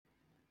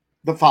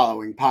The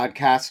following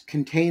podcast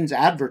contains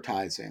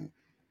advertising.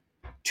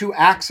 To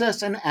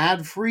access an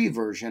ad-free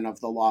version of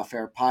the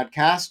Lawfare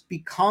podcast,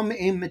 become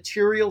a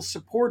material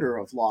supporter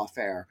of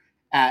Lawfare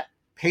at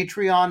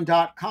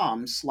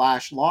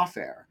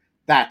patreon.com/lawfare.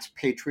 That's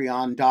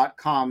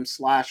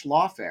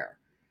patreon.com/lawfare.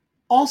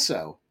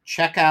 Also,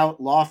 check out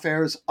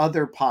Lawfare's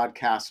other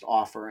podcast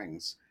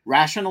offerings: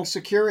 Rational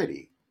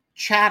Security,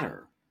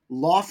 Chatter,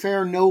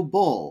 Lawfare No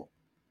Bull,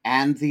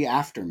 and The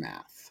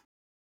Aftermath.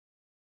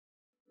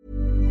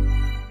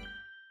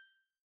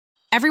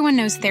 Everyone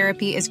knows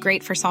therapy is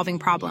great for solving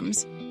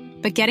problems,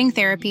 but getting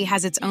therapy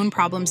has its own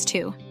problems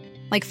too,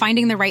 like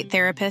finding the right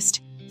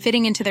therapist,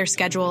 fitting into their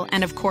schedule,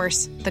 and of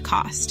course, the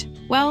cost.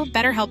 Well,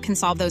 BetterHelp can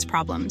solve those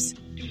problems.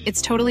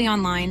 It's totally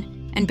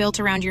online and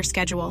built around your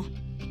schedule.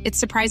 It's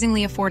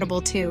surprisingly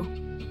affordable too.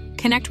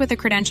 Connect with a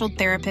credentialed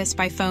therapist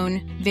by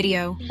phone,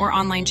 video, or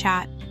online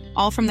chat,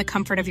 all from the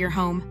comfort of your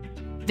home.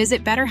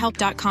 Visit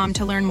BetterHelp.com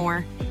to learn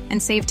more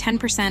and save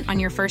 10% on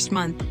your first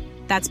month.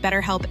 That's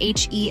BetterHelp,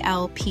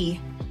 H-E-L-P.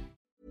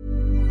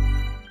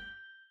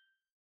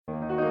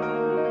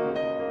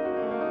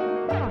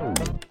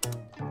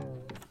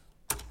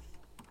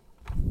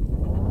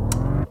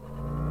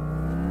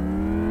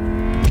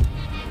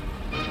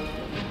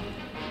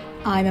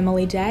 I'm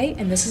Emily Day,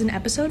 and this is an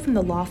episode from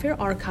the Lawfare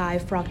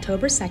Archive for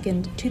October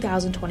 2nd,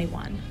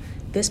 2021.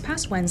 This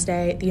past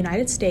Wednesday, the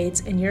United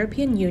States and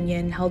European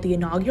Union held the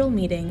inaugural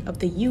meeting of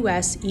the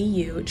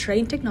US-EU Trade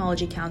and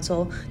Technology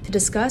Council to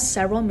discuss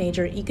several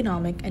major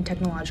economic and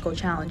technological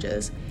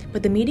challenges,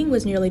 but the meeting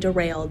was nearly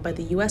derailed by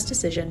the US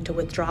decision to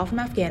withdraw from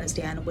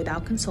Afghanistan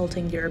without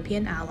consulting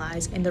European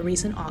allies in the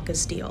recent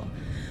AUKUS deal.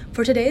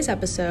 For today's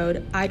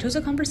episode, I chose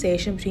a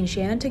conversation between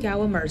Shannon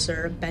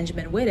Tagawa-Mercer,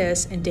 Benjamin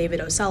Wittes, and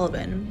David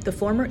O'Sullivan, the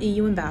former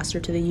EU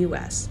ambassador to the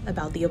US,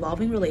 about the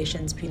evolving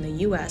relations between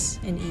the US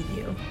and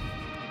EU.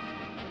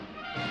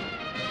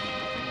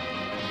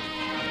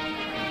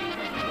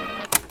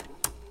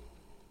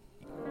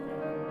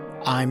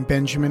 I'm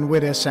Benjamin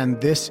Wittes, and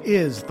this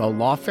is the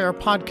Lawfare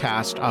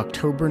Podcast,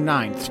 October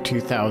 9th,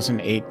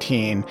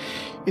 2018.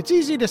 It's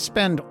easy to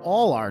spend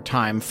all our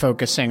time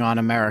focusing on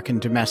American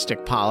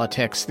domestic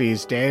politics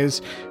these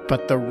days,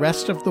 but the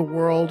rest of the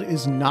world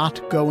is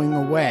not going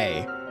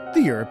away.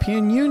 The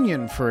European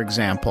Union, for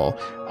example,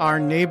 our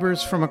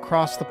neighbors from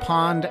across the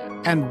pond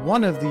and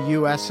one of the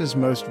U.S.'s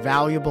most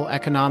valuable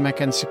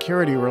economic and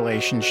security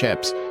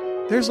relationships.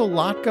 There's a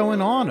lot going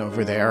on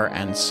over there,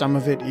 and some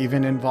of it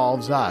even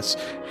involves us.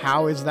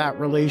 How is that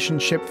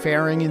relationship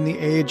faring in the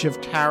age of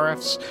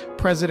tariffs,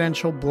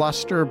 presidential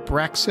bluster,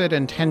 Brexit,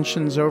 and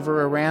tensions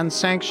over Iran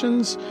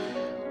sanctions?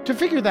 To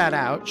figure that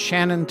out,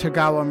 Shannon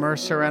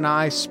Tagawa-Mercer and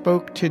I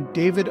spoke to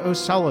David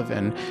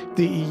O'Sullivan,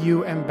 the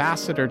EU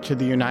ambassador to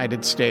the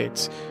United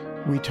States.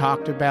 We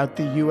talked about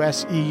the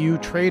US-EU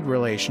trade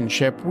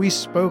relationship. We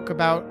spoke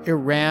about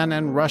Iran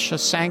and Russia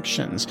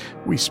sanctions.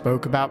 We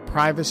spoke about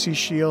Privacy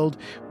Shield.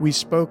 We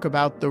spoke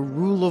about the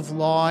rule of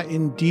law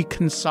in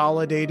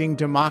deconsolidating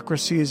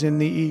democracies in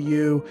the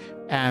EU.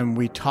 And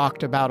we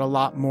talked about a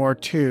lot more,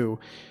 too.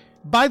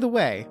 By the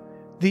way,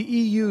 the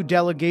EU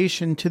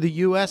delegation to the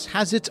US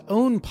has its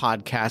own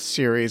podcast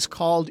series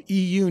called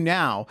EU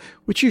Now,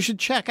 which you should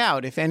check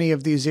out if any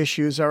of these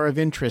issues are of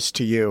interest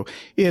to you.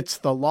 It's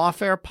the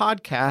Lawfare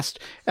Podcast,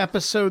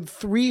 episode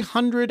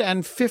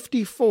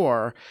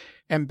 354,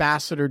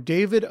 Ambassador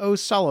David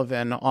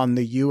O'Sullivan on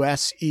the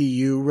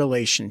US-EU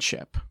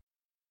relationship.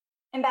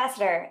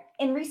 Ambassador,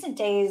 in recent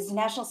days,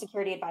 National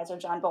Security Advisor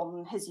John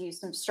Bolton has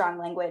used some strong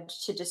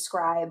language to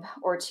describe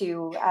or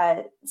to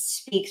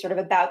speak sort of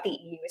about the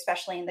EU,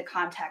 especially in the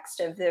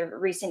context of the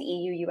recent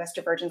EU-US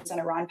divergence on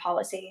Iran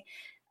policy.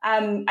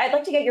 I'd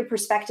like to get your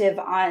perspective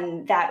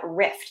on that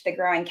rift, the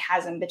growing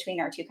chasm between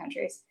our two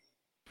countries.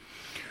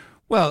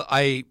 Well,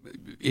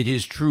 it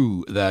is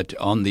true that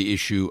on the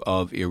issue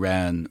of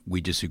Iran,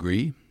 we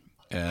disagree.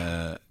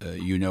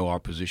 You know our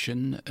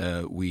position.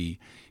 We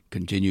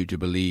continue to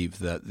believe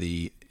that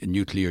the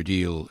nuclear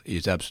deal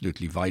is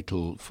absolutely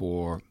vital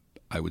for,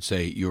 I would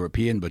say,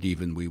 European, but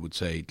even we would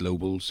say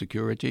global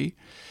security.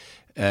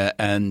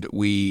 And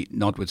we,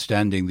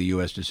 notwithstanding the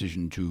U.S.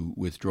 decision to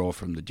withdraw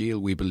from the deal,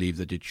 we believe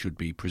that it should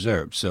be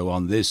preserved. So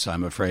on this,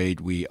 I'm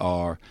afraid we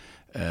are,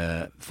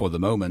 for the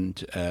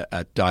moment,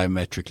 at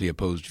diametrically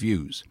opposed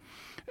views.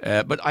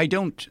 But I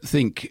don't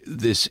think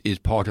this is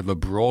part of a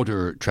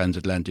broader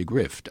transatlantic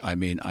rift. I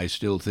mean, I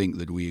still think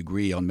that we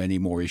agree on many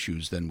more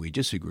issues than we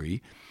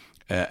disagree.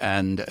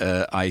 And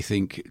I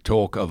think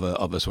talk of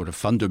a sort of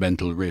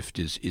fundamental rift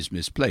is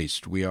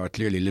misplaced. We are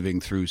clearly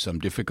living through some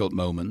difficult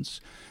moments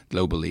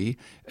globally,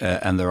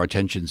 and there are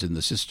tensions in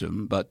the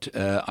system. But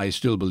I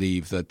still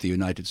believe that the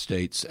United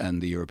States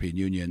and the European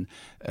Union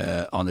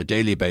on a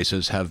daily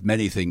basis have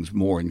many things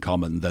more in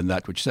common than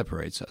that which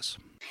separates us.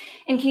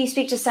 And can you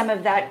speak to some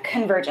of that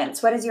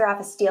convergence? What does your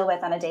office deal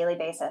with on a daily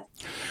basis?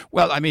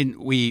 Well, I mean,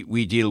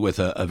 we deal with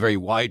a very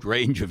wide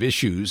range of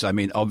issues. I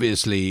mean,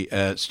 obviously,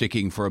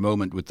 sticking for a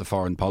moment with the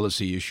foreign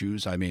policy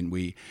issues, I mean,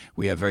 we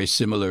have very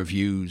similar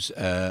views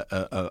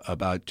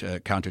about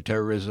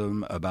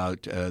counterterrorism,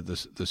 about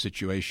the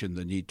situation,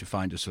 the need to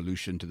find a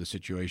solution to the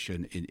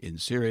situation in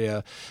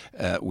Syria.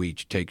 We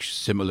take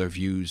similar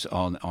views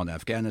on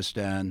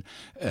Afghanistan,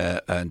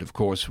 and of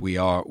course, we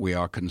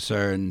are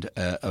concerned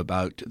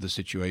about the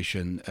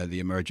situation, the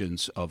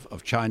emergence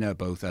of China,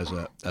 both as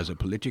a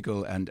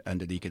political and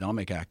an economic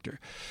actor.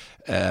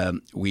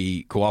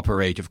 We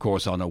cooperate, of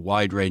course, on a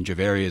wide range of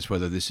areas,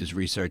 whether this is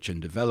research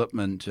and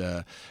development,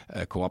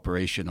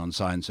 cooperation on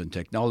science and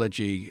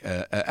technology,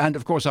 and,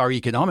 of course, our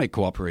economic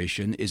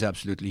cooperation is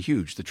absolutely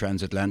huge. The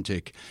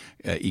transatlantic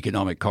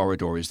economic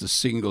corridor is the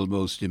single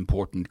most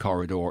important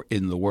corridor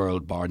in the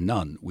world, bar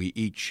none. We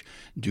each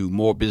do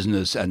more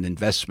business and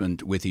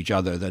investment with each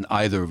other than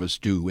either of us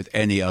do with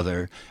any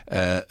other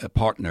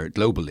partner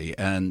globally,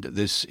 and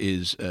this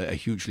is a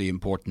hugely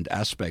important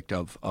aspect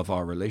of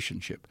our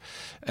relationship.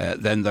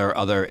 Then there are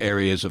other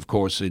areas, of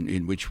course,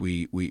 in which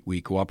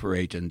we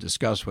cooperate and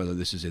discuss, whether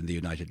this is in the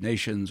United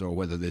Nations or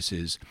whether this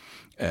is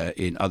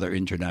in other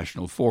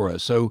international fora.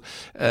 So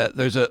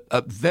there's a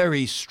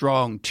very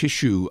strong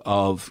tissue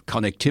of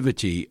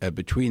connectivity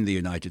between the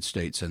United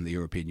States and the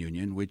European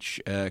Union, which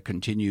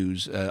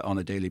continues on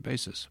a daily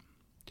basis.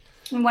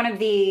 One of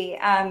the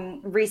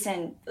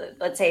recent,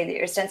 let's say,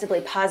 the ostensibly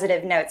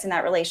positive notes in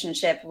that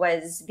relationship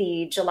was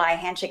the July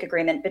handshake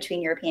agreement between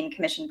European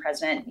Commission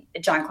President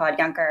Jean-Claude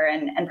Juncker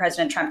and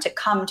President Trump to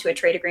come to a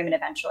trade agreement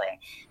eventually.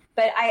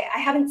 But I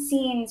haven't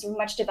seen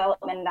much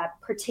development in that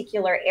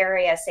particular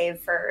area, save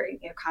for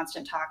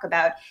constant talk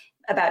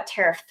about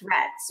tariff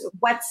threats.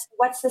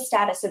 What's the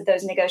status of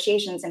those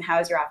negotiations, and how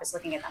is your office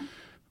looking at them?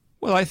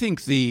 Well, I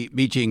think the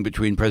meeting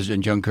between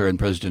President Juncker and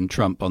President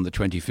Trump on the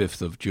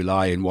 25th of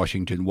July in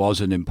Washington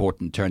was an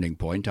important turning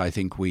point. I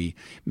think we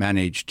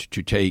managed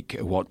to take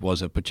what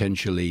was a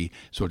potentially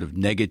sort of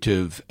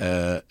negative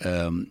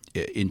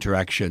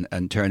interaction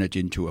and turn it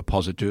into a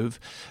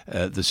positive.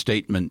 The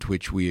statement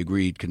which we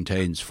agreed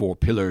contains 4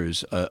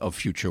 pillars of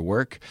future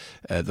work: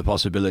 the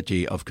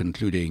possibility of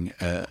concluding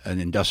an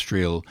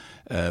industrial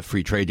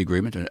free trade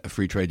agreement, a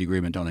free trade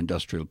agreement on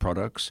industrial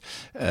products.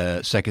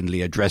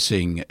 Secondly,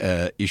 addressing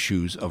issues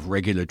of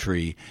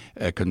regulatory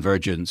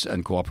convergence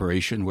and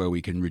cooperation, where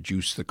we can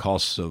reduce the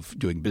costs of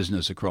doing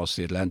business across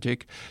the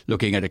Atlantic,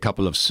 looking at a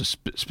couple of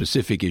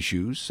specific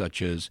issues,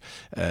 such as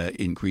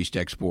increased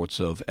exports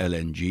of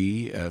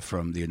LNG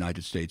from the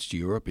United States to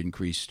Europe,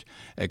 increased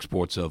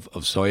exports of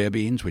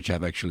soybeans, which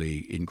have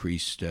actually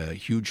increased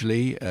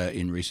hugely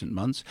in recent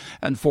months,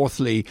 and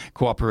fourthly,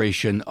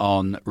 cooperation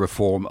on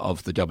reform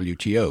of the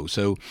WTO.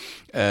 So,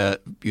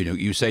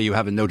 you say you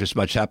haven't noticed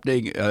much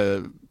happening.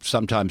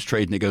 Sometimes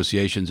trade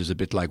negotiations is a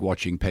bit like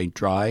watching paint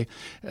dry.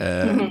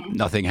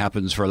 Nothing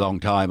happens for a long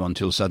time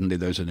until suddenly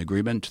there's an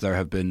agreement. There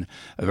have been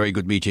a very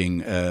good meeting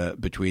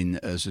between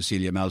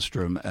Cecilia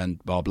Malmström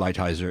and Bob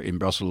Lighthizer in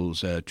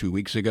Brussels 3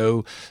 weeks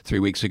ago.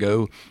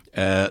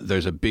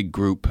 There's a big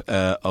group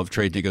of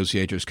trade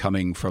negotiators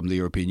coming from the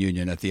European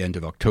Union at the end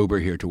of October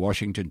here to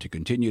Washington to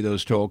continue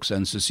those talks,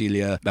 and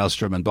Cecilia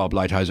Malmström and Bob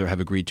Lighthizer have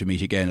agreed to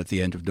meet again at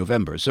the end of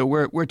November. So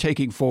we're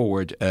taking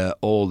forward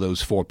all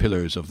those 4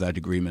 pillars of that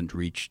agreement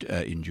reached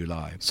in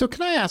July. So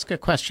can I ask a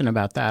question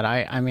about that?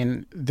 I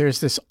mean,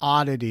 there's this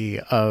oddity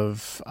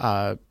of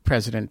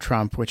President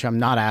Trump, which I'm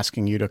not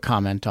asking you to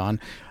comment on,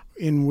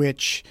 in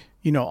which,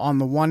 on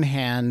the one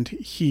hand,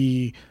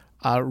 he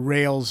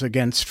rails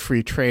against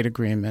free trade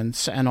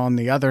agreements, and on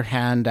the other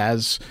hand,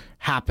 as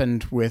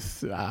happened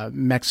with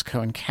Mexico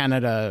and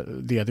Canada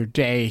the other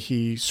day,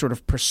 he sort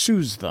of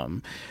pursues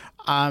them.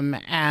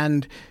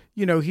 And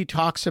he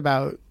talks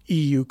about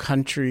EU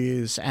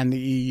countries and the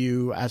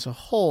EU as a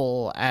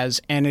whole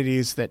as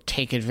entities that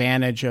take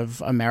advantage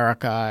of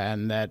America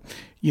and that,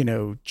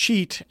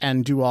 cheat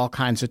and do all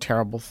kinds of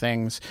terrible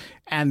things.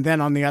 And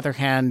then on the other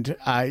hand,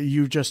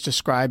 you just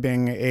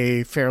describing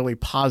a fairly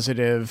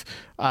positive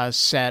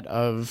set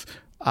of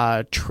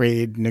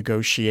trade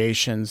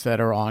negotiations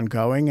that are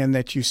ongoing and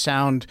that you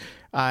sound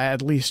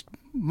at least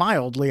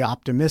mildly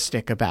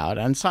optimistic about.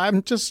 And so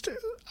I'm just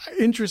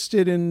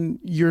interested in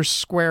your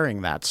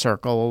squaring that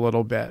circle a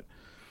little bit.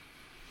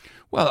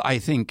 Well, I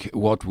think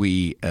what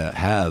we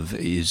have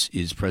is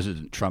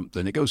President Trump,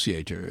 the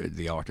negotiator,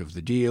 the art of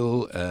the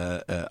deal.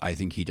 I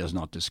think he does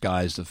not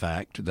disguise the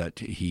fact that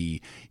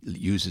he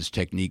uses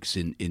techniques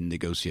in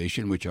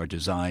negotiation which are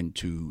designed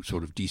to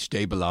sort of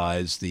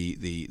destabilize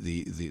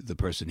the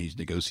person he's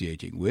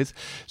negotiating with.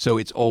 So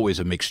it's always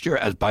a mixture,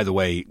 as by the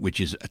way,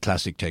 which is a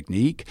classic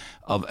technique,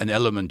 of an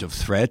element of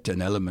threat,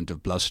 an element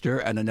of bluster,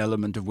 and an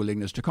element of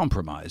willingness to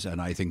compromise.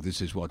 And I think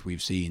this is what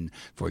we've seen,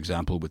 for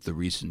example, with the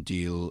recent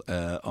deal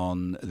on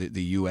on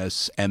the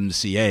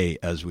USMCA,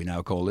 as we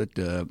now call it,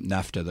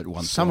 NAFTA that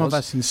once Some was. of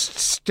us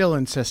still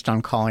insist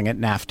on calling it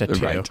NAFTA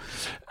too.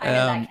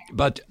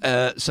 Right.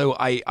 So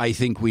I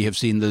think we have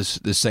seen this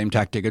same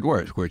tactic at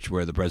work,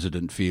 where the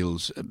president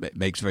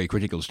makes very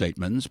critical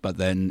statements, but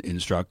then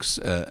instructs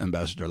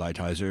Ambassador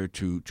Lighthizer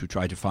to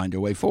try to find a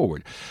way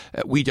forward.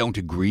 We don't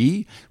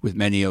agree with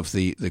many of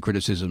the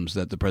criticisms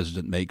that the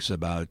president makes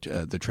about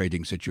the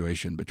trading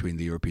situation between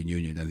the European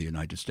Union and the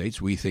United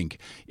States. We think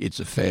it's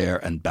a fair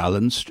and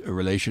balanced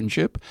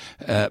relationship.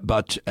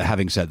 But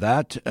having said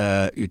that,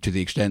 to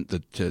the extent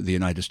that the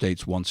United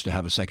States wants to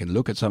have a second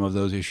look at some of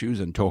those issues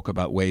and talk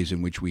about ways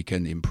in which we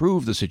can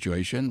improve the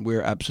situation,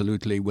 we're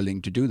absolutely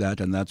willing to do that.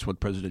 And that's what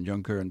President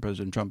Juncker and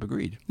President Trump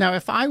agreed. Now,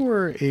 if I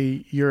were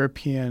a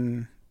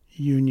European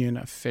Union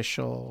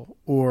official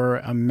or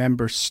a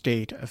member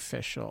state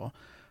official,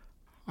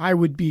 I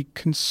would be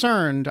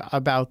concerned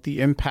about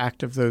the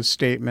impact of those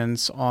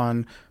statements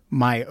on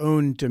my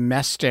own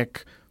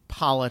domestic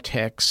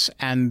politics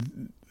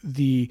and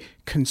the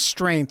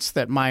constraints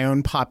that my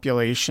own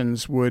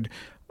populations would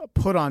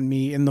put on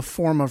me in the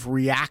form of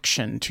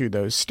reaction to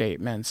those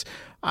statements.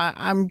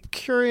 I'm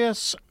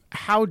curious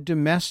how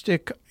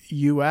domestic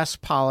U.S.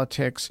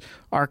 politics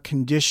are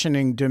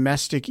conditioning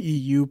domestic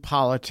EU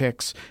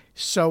politics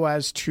so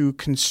as to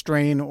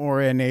constrain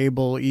or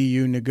enable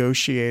EU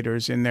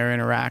negotiators in their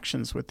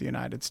interactions with the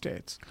United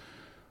States.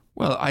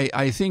 Well,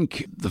 I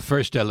think the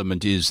first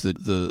element is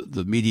that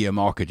the media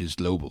market is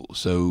global.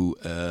 So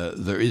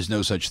there is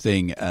no such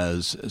thing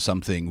as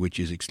something which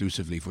is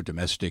exclusively for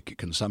domestic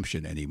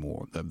consumption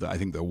anymore. I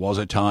think there was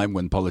a time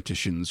when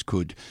politicians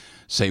could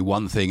say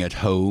one thing at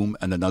home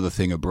and another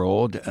thing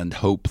abroad and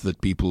hope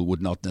that people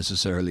would not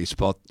necessarily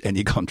spot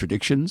any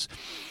contradictions.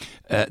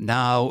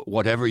 Now,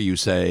 whatever you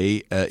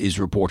say is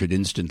reported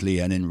instantly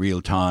and in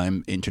real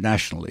time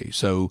internationally.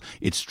 So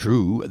it's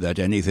true that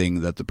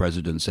anything that the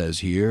president says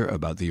here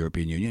about the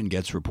European Union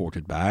gets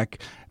reported back,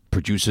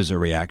 produces a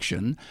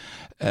reaction,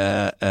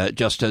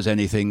 just as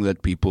anything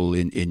that people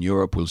in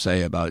Europe will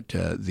say about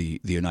the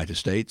United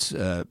States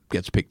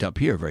gets picked up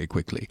here very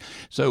quickly.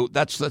 So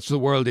that's the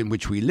world in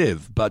which we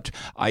live. But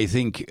I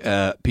think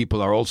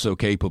people are also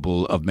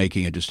capable of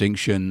making a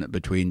distinction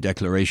between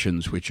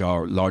declarations which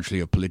are largely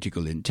of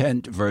political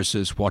intent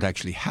versus what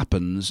actually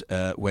happens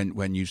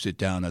when you sit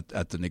down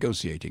at the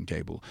negotiating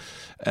table.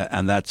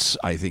 And that's,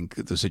 I think,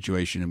 the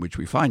situation in which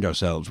we find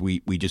ourselves. We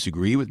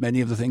disagree with many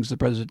of the things the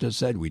president has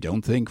said. We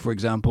don't think, for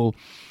example,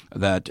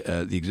 that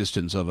the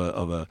existence of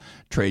a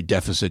trade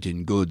deficit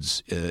in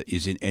goods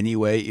is in any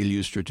way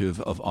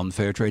illustrative of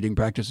unfair trading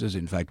practices.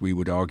 In fact, we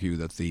would argue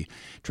that the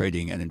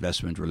trading and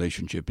investment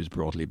relationship is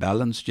broadly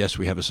balanced. Yes,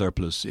 we have a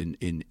surplus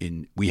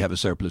we have a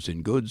surplus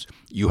in goods.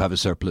 You have a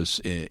surplus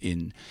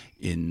in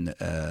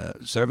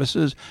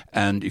services.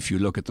 And if you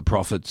look at the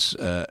profits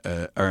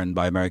earned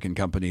by American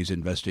companies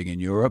investing in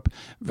Europe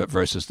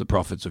versus the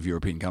profits of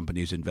European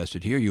companies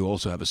invested here, you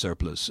also have a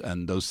surplus.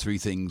 And those three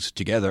things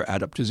together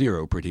add up to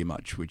zero pretty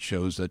much, which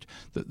shows that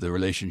the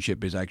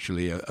relationship is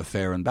actually a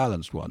fair and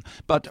balanced one.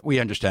 But we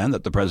understand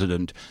that the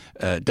president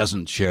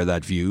doesn't share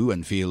that view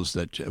and feels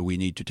that we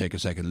need to take a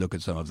second look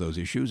at some of those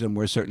issues. And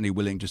we're certainly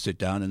willing to sit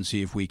down and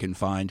see if we can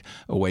find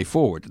a way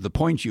forward. The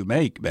point you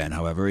make, Ben,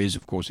 however, is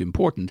of course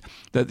important,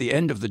 that at the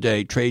end of the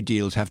day, trade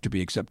deals have to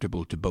be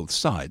acceptable to both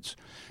sides.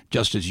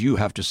 Just as you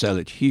have to sell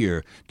it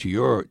here to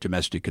your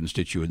domestic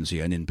constituency,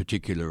 and in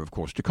particular, of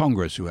course, to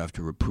Congress, who have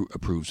to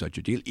approve such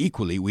a deal.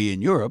 Equally, we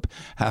in Europe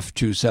have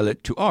to sell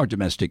it to our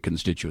domestic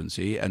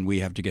constituency, and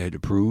we have to get it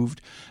approved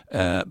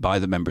by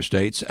the member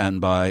states and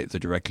by the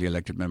directly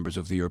elected members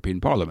of the European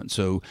Parliament.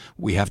 So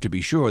we have to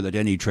be sure that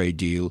any trade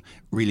deal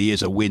really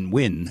is a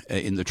win-win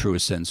in the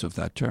truest sense of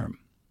that term.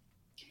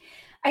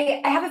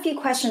 I have a few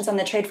questions on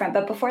the trade front,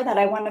 but before that,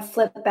 I want to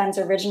flip Ben's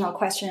original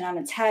question on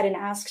its head and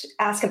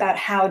ask about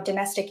how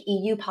domestic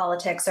EU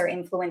politics are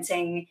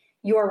influencing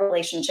your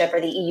relationship or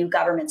the EU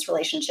government's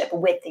relationship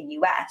with the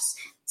US.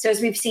 So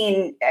as we've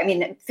seen, I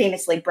mean,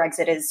 famously,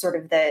 Brexit is sort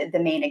of the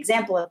main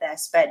example of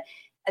this, but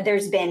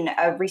there's been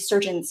a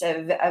resurgence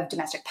of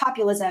domestic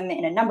populism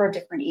in a number of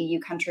different EU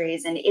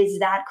countries. And is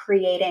that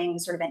creating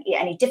sort of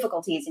any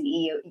difficulties in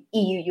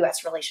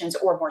EU-US relations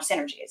or more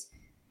synergies?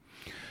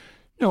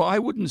 No, I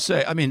wouldn't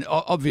say. I mean,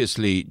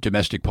 obviously,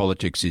 domestic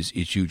politics is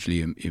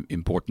hugely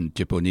important.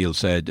 Tip O'Neill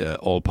said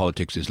all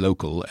politics is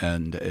local,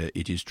 and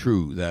it is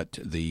true that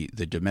the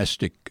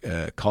domestic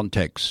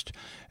context,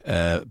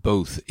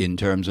 both in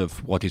terms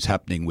of what is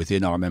happening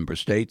within our member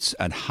states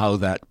and how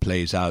that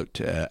plays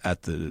out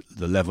at the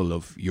level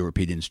of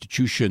European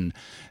institution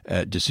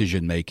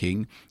decision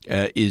making,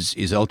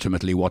 is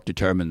ultimately what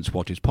determines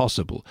what is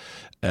possible.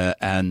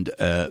 And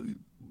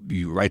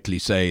you rightly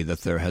say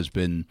that there has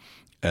been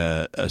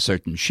a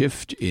certain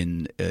shift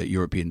in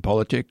European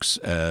politics.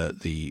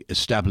 The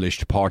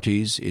established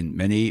parties in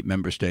many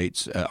member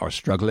states are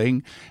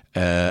struggling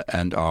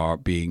and are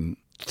being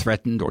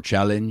threatened or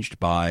challenged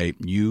by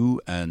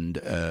new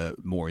and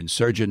more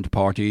insurgent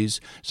parties,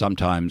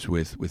 sometimes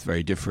with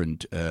very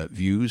different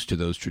views to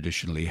those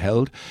traditionally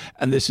held.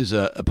 And this is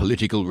a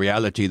political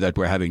reality that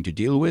we're having to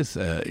deal with.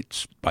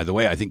 It's, by the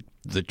way, I think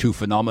the two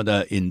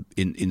phenomena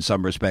in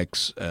some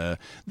respects,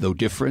 though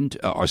different,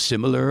 are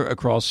similar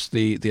across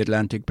the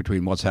Atlantic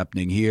between what's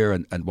happening here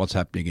and what's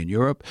happening in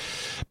Europe.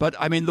 But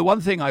I mean, the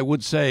one thing I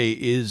would say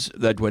is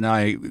that when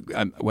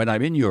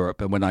I'm in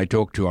Europe and when I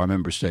talk to our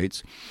member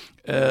states,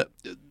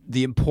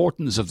 the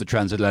importance of the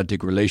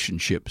transatlantic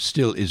relationship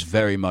still is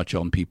very much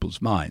on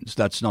people's minds.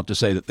 That's not to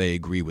say that they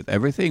agree with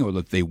everything or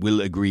that they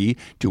will agree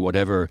to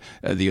whatever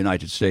the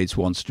United States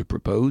wants to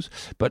propose.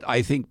 But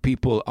I think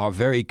people are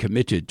very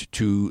committed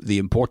to the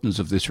importance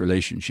of this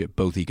relationship,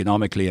 both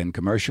economically and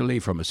commercially,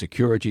 from a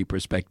security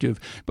perspective,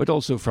 but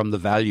also from the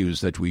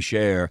values that we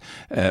share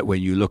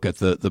when you look at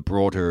the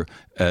broader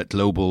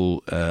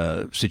global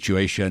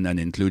situation,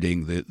 and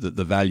including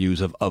the values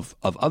of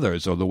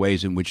others, or the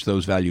ways in which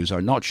those values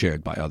are not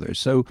shared by others.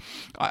 So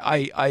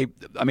I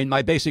mean,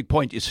 my basic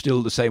point is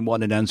still the same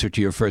one in answer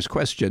to your first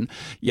question.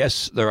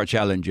 Yes, there are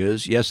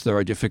challenges. Yes, there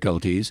are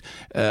difficulties.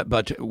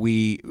 But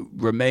we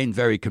remain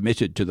very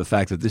committed to the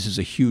fact that this is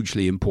a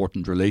hugely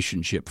important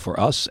relationship for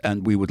us,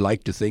 and we would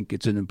like to think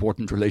it's an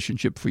important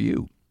relationship for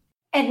you.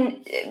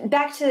 And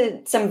back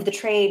to some of the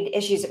trade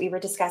issues that we were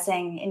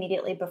discussing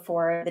immediately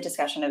before the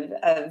discussion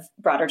of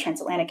broader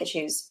transatlantic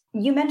issues.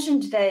 You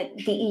mentioned that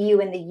the EU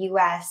and the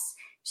US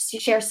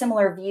share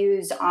similar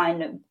views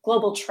on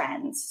global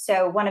trends.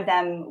 So one of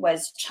them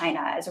was China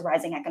as a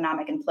rising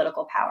economic and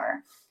political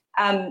power.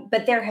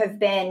 But there have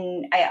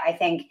been, I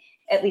think,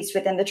 at least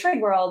within the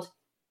trade world,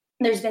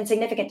 there's been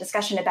significant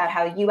discussion about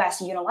how US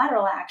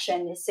unilateral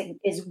action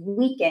is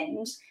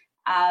weakened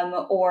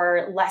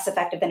or less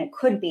effective than it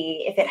could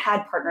be if it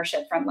had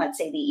partnership from, let's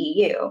say, the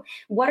EU.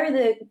 What are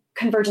the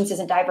convergences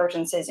and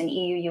divergences in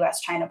EU,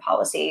 US, China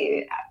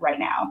policy right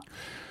now?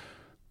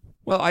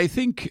 Well, I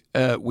think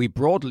we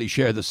broadly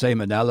share the same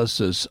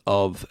analysis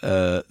of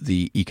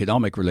the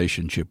economic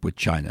relationship with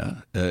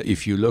China.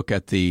 If you look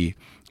at the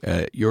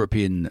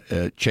European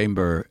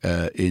Chamber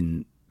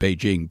in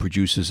Beijing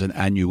produces an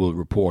annual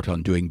report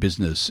on doing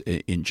business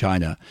in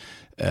China,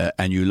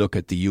 and you look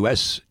at the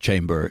U.S.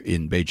 Chamber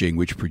in Beijing,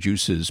 which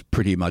produces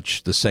pretty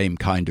much the same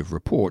kind of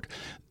report,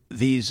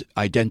 these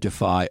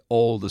identify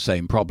all the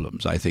same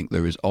problems. I think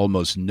there is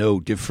almost no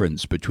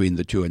difference between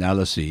the two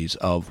analyses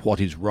of what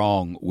is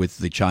wrong with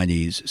the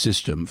Chinese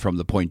system from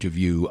the point of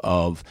view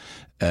of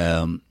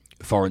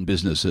foreign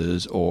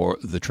businesses or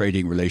the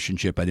trading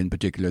relationship, and in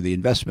particular the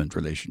investment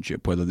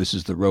relationship, whether this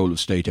is the role of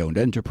state-owned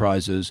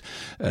enterprises,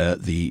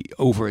 the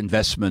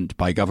overinvestment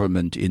by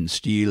government in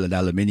steel and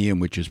aluminium,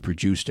 which has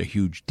produced a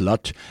huge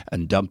glut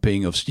and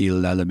dumping of steel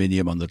and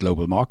aluminium on the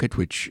global market,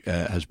 which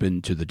has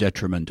been to the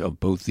detriment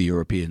of both the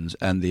Europeans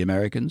and the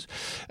Americans,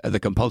 the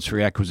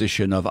compulsory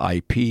acquisition of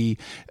IP,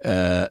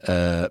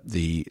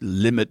 the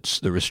limits,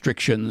 the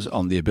restrictions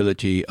on the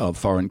ability of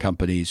foreign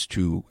companies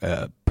to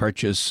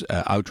purchase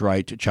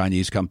outright Chinese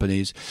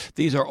companies.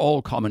 These are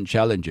all common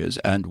challenges,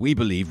 and we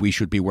believe we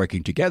should be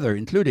working together,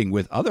 including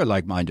with other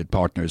like-minded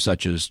partners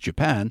such as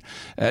Japan,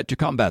 to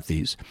combat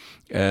these.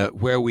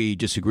 Where we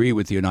disagree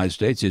with the United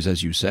States is,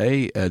 as you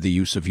say, the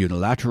use of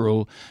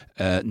unilateral,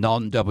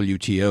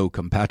 non-WTO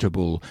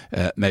compatible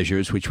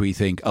measures, which we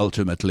think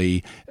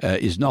ultimately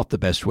is not the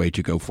best way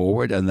to go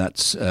forward, and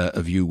that's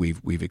a view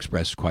we've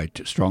expressed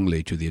quite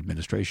strongly to the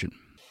administration.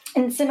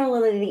 And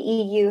similarly, the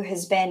EU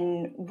has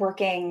been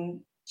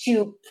working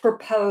to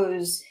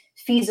propose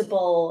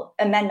feasible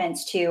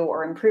amendments to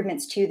or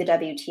improvements to the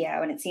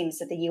WTO. And it seems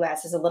that the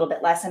US is a little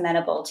bit less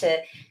amenable to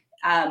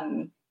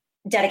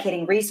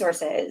dedicating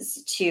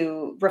resources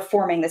to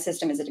reforming the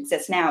system as it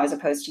exists now, as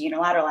opposed to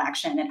unilateral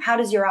action. And how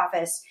does your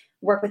office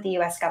work with the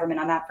U.S. government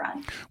on that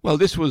front? Well,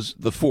 this was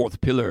the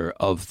fourth pillar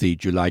of the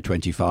July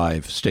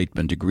 25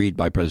 statement agreed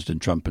by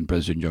President Trump and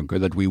President Juncker,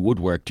 that we would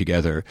work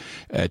together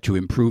to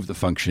improve the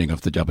functioning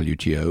of the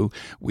WTO.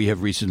 We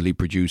have recently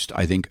produced,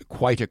 I think,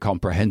 quite a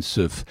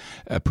comprehensive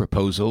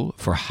proposal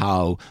for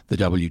how the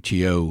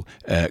WTO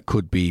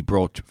could be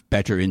brought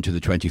better into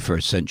the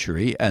 21st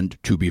century. And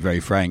to be very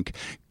frank,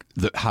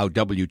 how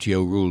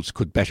WTO rules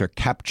could better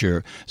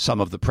capture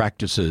some of the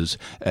practices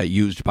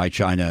used by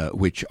China,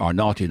 which are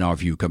not, in our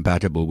view,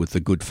 compatible with the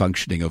good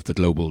functioning of the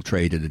global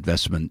trade and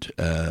investment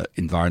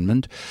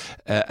environment.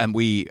 And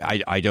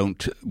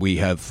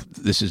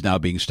this is now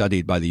being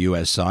studied by the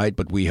US side,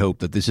 but we hope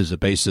that this is a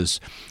basis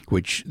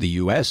which the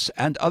US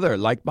and other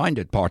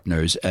like-minded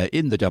partners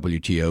in the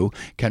WTO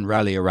can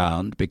rally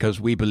around,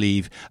 because we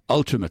believe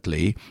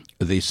ultimately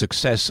the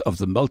success of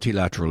the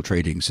multilateral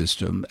trading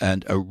system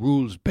and a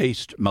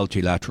rules-based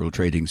multilateral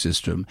trading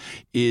system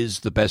is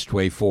the best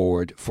way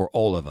forward for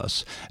all of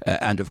us.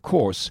 And of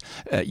course,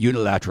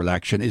 unilateral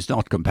action is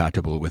not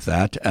compatible with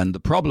that. And the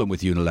problem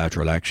with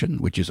unilateral action,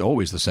 which is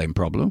always the same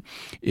problem,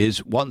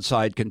 is one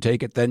side can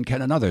take it, then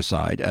can another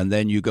side. And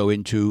then you go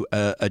into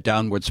a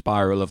downward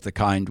spiral of the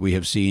kind we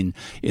have seen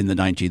in the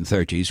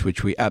 1930s,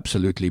 which we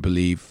absolutely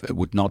believe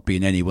would not be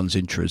in anyone's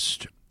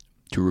interest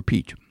to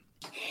repeat.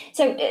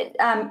 So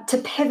to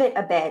pivot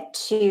a bit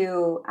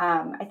to,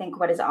 I think,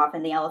 what is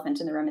often the elephant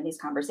in the room in these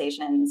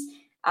conversations,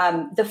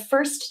 the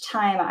first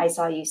time I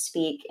saw you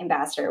speak,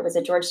 Ambassador, was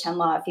at Georgetown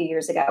Law a few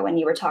years ago when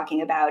you were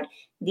talking about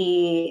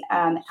the,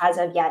 as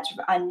of yet,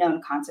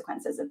 unknown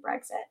consequences of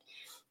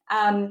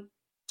Brexit.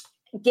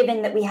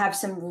 Given that we have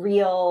some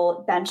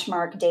real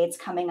benchmark dates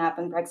coming up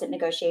in Brexit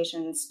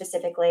negotiations,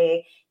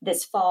 specifically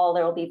this fall,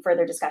 there will be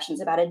further discussions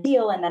about a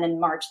deal. And then in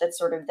March, that's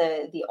sort of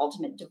the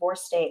ultimate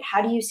divorce date.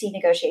 How do you see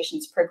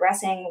negotiations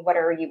progressing? What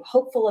are you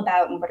hopeful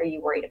about and what are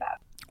you worried about?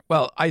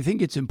 Well, I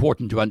think it's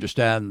important to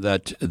understand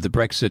that the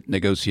Brexit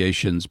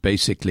negotiations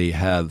basically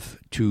have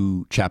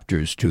two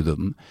chapters to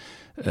them.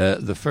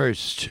 The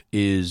first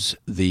is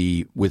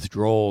the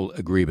withdrawal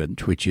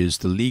agreement, which is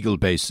the legal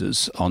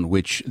basis on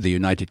which the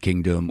United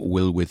Kingdom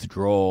will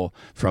withdraw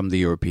from the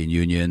European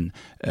Union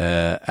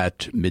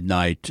at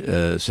midnight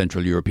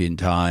Central European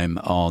time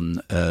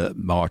on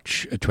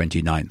March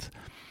 29th.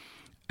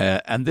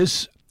 And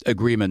this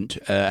agreement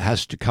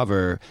has to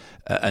cover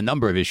a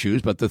number of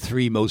issues, but the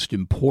three most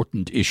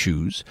important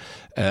issues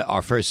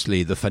are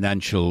firstly the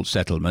financial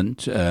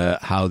settlement,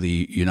 how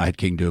the United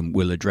Kingdom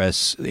will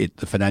address the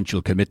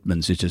financial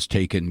commitments it has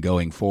taken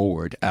going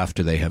forward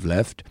after they have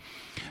left,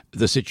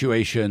 the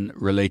situation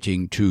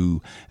relating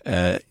to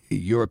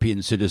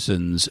European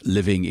citizens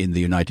living in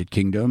the United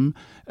Kingdom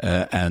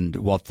and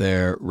what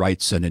their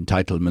rights and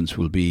entitlements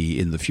will be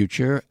in the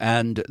future,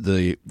 and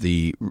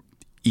the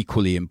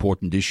equally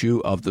important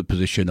issue of the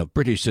position of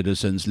British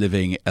citizens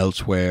living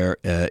elsewhere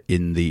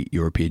in the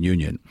European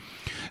Union.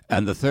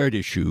 And the third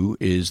issue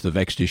is the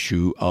vexed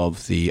issue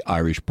of the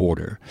Irish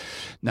border.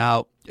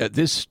 Now,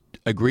 this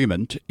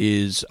agreement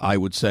is, I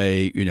would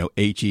say,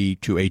 80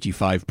 to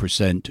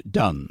 85%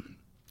 done.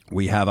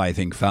 We have, I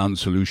think, found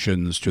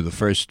solutions to the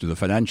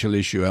financial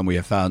issue, and we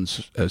have found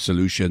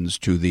solutions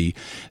to the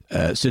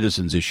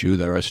citizens issue.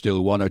 There are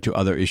still one or two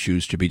other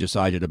issues to be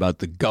decided about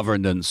the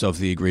governance of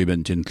the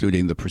agreement,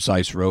 including the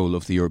precise role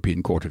of the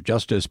European Court of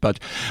Justice. But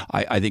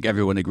I think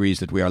everyone agrees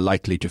that we are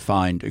likely to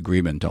find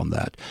agreement on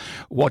that.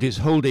 What is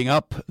holding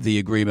up the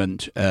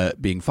agreement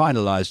being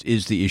finalized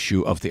is the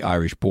issue of the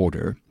Irish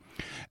border.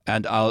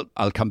 And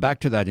I'll come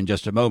back to that in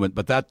just a moment.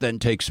 But that then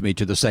takes me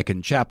to the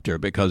second chapter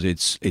because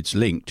it's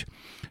linked.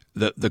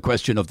 The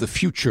question of the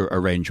future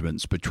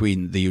arrangements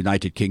between the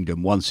United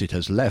Kingdom once it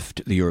has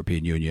left the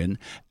European Union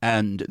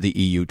and the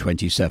EU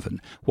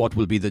 27. What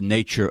will be the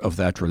nature of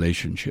that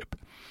relationship?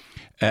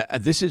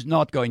 This is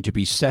not going to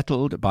be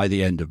settled by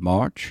the end of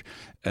March.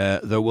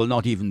 There will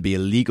not even be a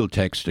legal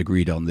text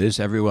agreed on this.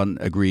 Everyone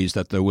agrees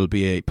that there will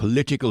be a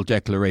political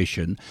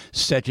declaration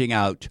setting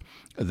out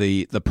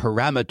the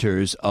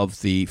parameters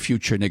of the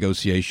future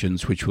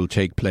negotiations which will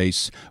take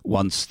place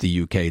once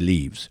the UK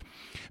leaves.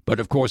 But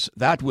of course,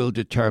 that will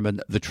determine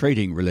the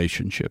trading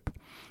relationship.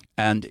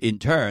 And in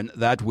turn,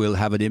 that will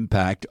have an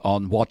impact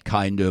on what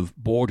kind of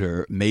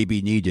border may be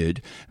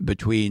needed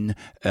between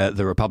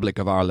the Republic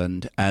of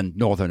Ireland and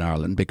Northern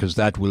Ireland, because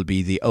that will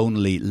be the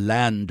only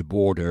land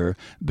border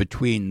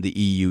between the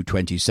EU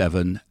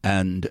 27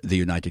 and the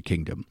United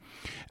Kingdom.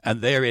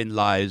 And therein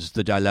lies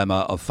the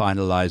dilemma of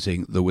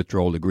finalizing the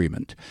withdrawal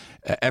agreement.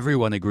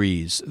 Everyone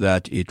agrees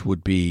that it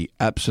would be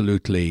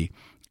absolutely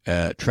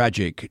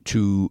tragic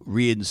to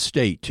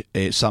reinstate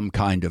some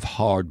kind of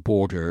hard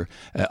border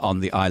on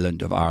the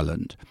island of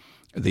Ireland.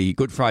 The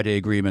Good Friday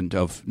Agreement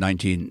of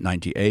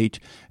 1998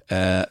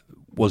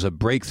 was a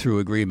breakthrough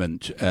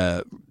agreement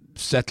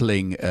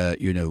settling,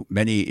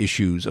 many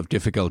issues of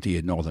difficulty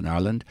in Northern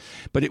Ireland,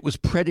 but it was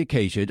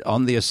predicated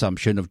on the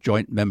assumption of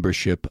joint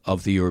membership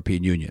of the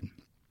European Union.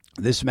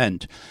 This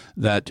meant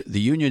that the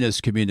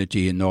Unionist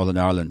community in Northern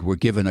Ireland were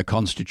given a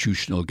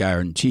constitutional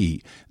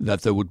guarantee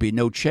that there would be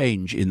no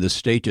change in the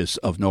status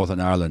of Northern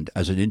Ireland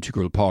as an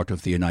integral part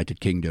of the United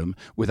Kingdom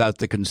without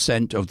the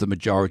consent of the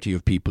majority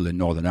of people in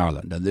Northern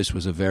Ireland. And this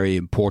was a very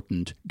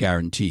important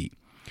guarantee.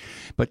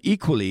 But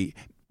equally,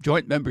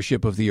 joint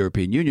membership of the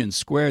European Union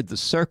squared the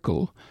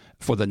circle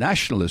for the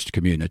nationalist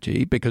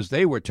community, because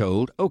they were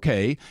told,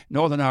 OK,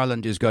 Northern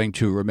Ireland is going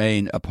to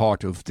remain a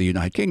part of the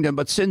United Kingdom,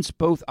 but since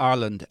both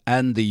Ireland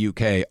and the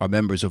UK are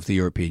members of the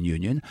European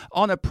Union,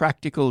 on a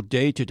practical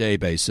day-to-day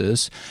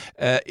basis,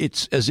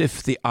 it's as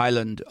if the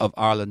island of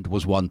Ireland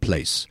was one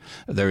place.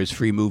 There is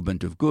free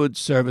movement of goods,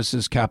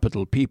 services,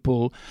 capital,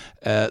 people.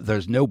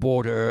 There's no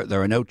border.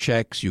 There are no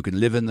checks. You can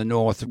live in the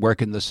north,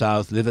 work in the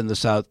south, live in the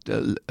south,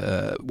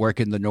 work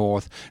in the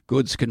north.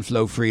 Goods can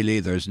flow freely.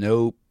 There's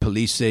no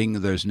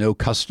policing. There's no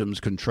customs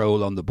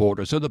control on the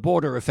border. So the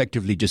border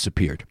effectively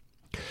disappeared.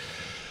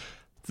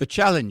 The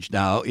challenge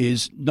now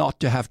is not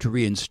to have to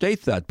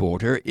reinstate that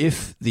border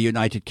if the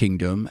United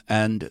Kingdom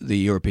and the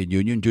European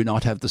Union do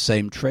not have the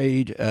same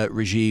trade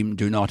regime,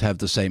 do not have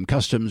the same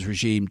customs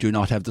regime, do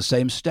not have the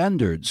same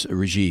standards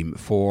regime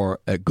for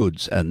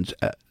goods, and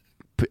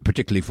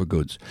particularly for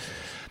goods.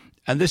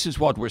 And this is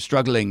what we're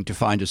struggling to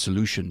find a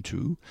solution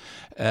to.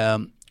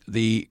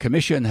 The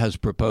Commission has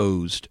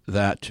proposed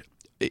that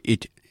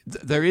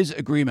there is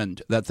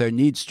agreement that there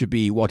needs to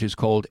be what is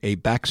called a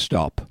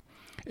backstop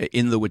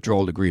in the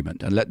withdrawal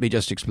agreement. And let me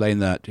just explain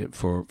that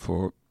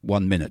for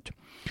 1 minute.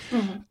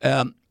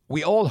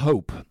 We all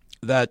hope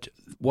that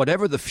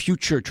whatever the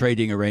future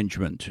trading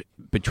arrangement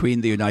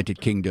between the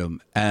United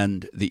Kingdom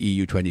and the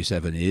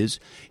EU27 is,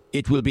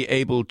 it will be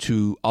able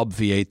to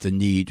obviate the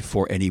need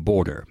for any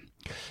border.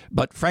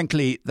 But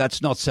frankly,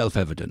 that's not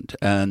self-evident,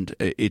 and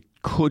it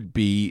could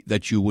be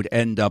that you would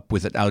end up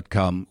with an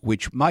outcome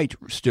which might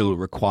still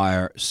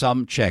require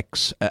some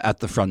checks at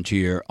the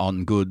frontier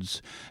on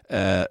goods,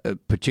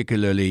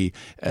 particularly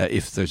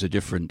if there's a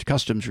different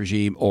customs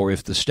regime or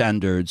if the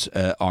standards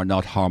are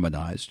not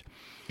harmonized.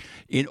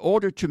 In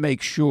order to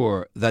make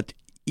sure that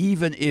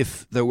even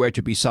if there were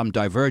to be some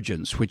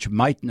divergence, which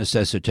might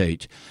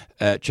necessitate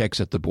checks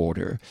at the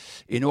border,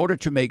 in order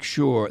to make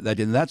sure that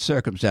in that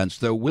circumstance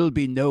there will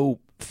be no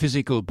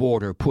physical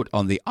border put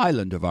on the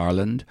island of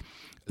Ireland,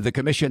 the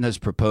Commission has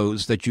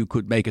proposed that you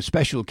could make a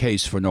special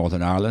case for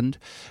Northern Ireland,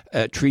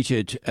 treat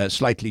it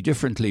slightly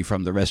differently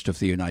from the rest of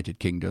the United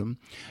Kingdom,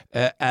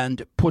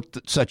 and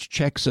put such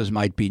checks as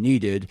might be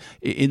needed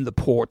in the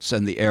ports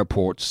and the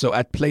airports. So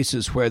at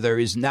places where there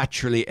is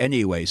naturally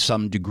anyway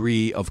some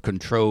degree of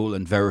control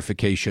and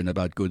verification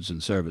about goods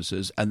and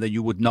services, and that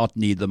you would not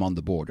need them on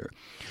the border.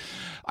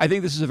 I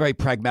think this is a very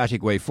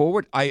pragmatic way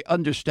forward. I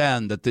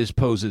understand that this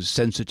poses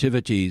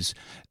sensitivities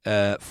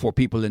for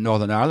people in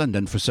Northern Ireland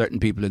and for certain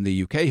people in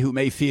the UK who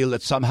may feel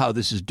that somehow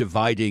this is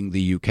dividing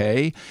the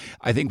UK.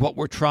 I think what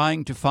we're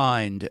trying to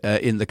find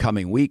in the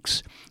coming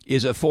weeks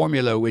is a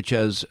formula which,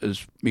 as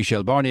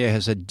Michel Barnier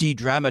has said,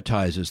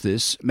 de-dramatizes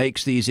this,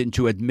 makes these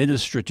into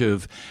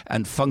administrative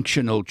and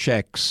functional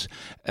checks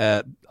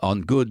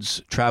on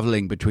goods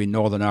travelling between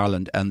Northern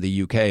Ireland and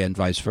the UK and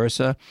vice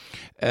versa,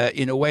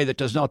 in a way that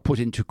does not put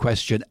into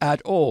question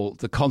at all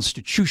the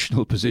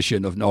constitutional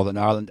position of Northern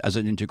Ireland as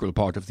an integral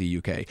part of the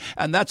UK.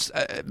 And that's,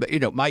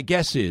 my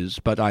guess is,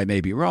 but I may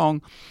be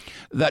wrong,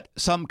 that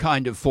some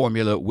kind of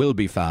formula will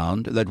be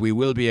found, that we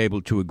will be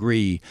able to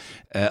agree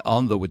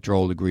on the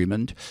withdrawal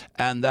agreement,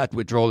 and that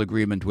withdrawal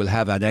agreement will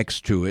have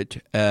annexed to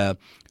it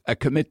a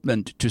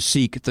commitment to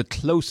seek the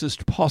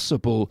closest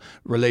possible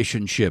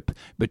relationship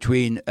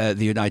between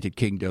the United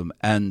Kingdom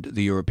and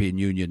the European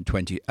Union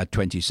at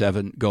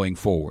 27 going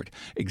forward.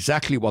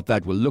 Exactly what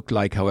that will look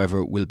like,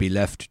 however, will be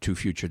left to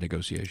future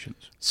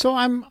negotiations. So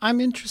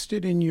I'm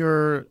interested in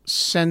your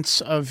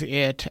sense of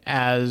it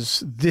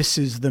as this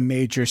is the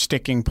major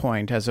sticking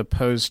point as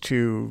opposed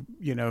to,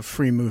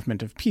 free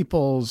movement of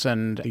peoples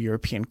and the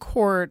European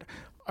Court.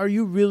 Are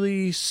you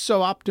really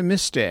so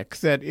optimistic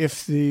that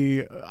if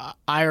the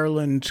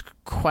Ireland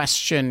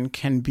question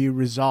can be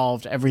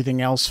resolved,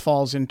 everything else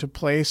falls into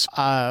place?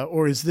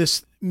 Or is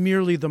this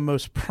merely the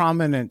most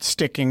prominent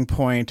sticking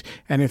point,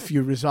 and if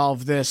you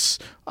resolve this,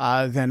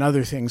 then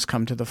other things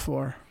come to the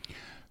fore?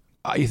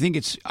 I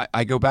think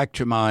I go back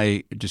to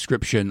my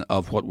description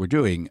of what we're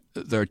doing.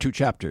 There are two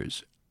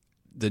chapters.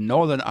 The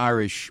Northern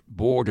Irish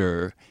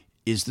border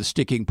is the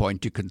sticking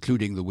point to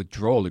concluding the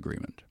withdrawal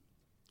agreement.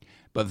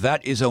 But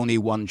that is only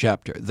one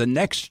chapter. The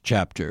next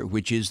chapter,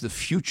 which is the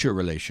future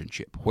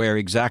relationship, where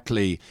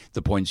exactly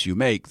the points you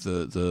make,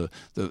 the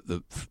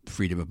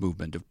freedom of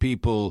movement of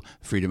people,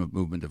 freedom of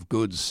movement of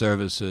goods,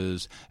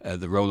 services,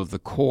 the role of the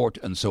court,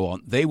 and so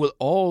on, they will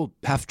all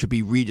have to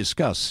be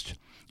rediscussed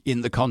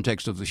in the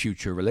context of the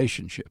future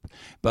relationship.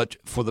 But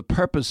for the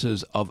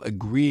purposes of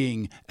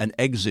agreeing an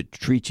exit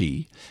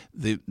treaty,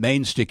 the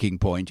main sticking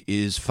point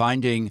is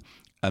finding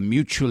a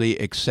mutually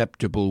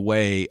acceptable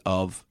way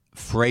of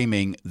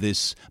framing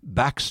this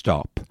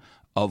backstop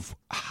of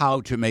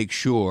how to make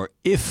sure,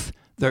 if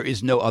there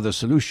is no other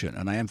solution,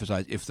 and I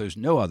emphasize if there's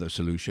no other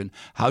solution,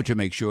 how to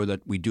make sure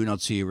that we do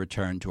not see a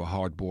return to a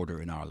hard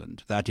border in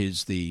Ireland.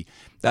 That's the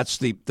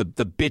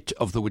bit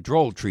of the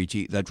withdrawal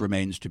treaty that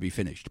remains to be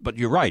finished. But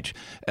you're right,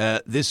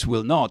 this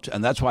will not,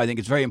 and that's why I think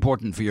it's very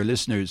important for your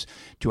listeners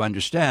to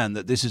understand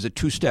that this is a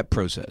two-step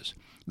process.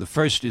 The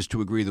first is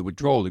to agree the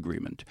withdrawal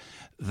agreement.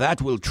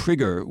 That will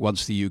trigger,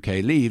 once the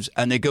UK leaves,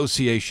 a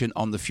negotiation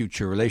on the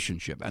future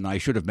relationship. And I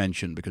should have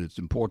mentioned, because it's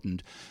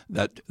important,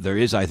 that there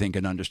is, I think,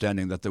 an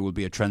understanding that there will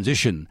be a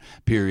transition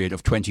period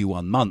of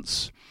 21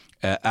 months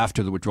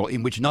after the withdrawal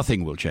in which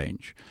nothing will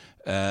change.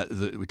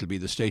 It will be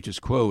the status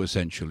quo,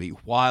 essentially,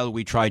 while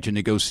we try to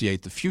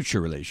negotiate the future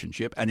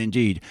relationship. And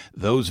indeed,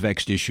 those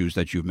vexed issues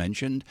that you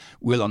mentioned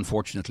will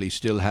unfortunately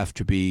still have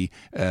to be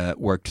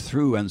worked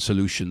through and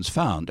solutions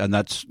found. And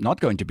that's not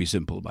going to be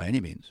simple by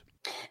any means.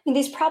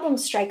 These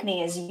problems strike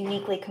me as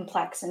uniquely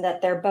complex in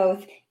that they're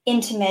both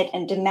intimate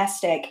and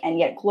domestic and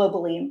yet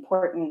globally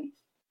important.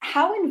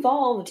 How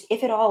involved,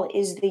 if at all,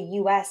 is the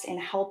U.S. in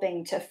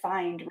helping to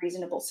find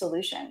reasonable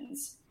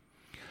solutions?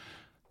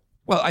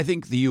 Well, I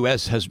think the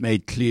U.S. has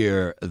made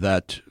clear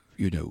that,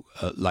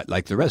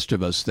 like the rest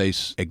of us, they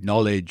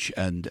acknowledge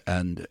and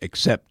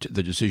accept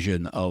the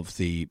decision of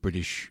the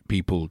British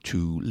people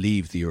to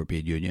leave the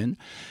European Union.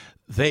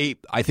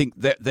 I think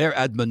their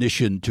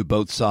admonition to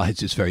both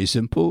sides is very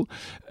simple.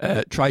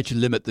 Try to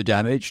limit the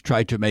damage,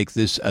 try to make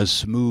this as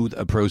smooth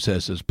a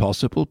process as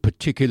possible,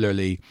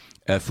 particularly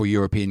for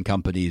European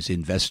companies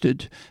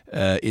invested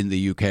in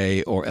the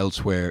UK or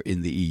elsewhere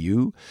in the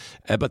EU.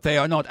 But they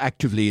are not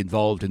actively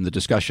involved in the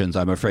discussions.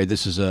 I'm afraid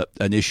this is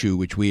an issue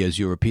which we as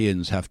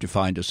Europeans have to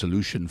find a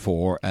solution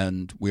for,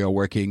 and we are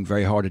working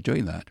very hard at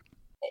doing that.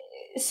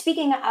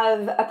 Speaking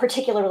of a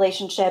particular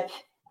relationship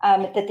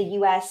that the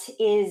U.S.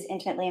 is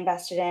intimately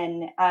invested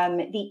in,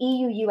 the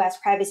EU-U.S.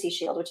 Privacy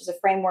Shield, which is a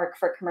framework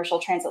for commercial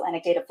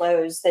transatlantic data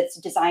flows that's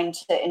designed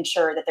to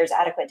ensure that there's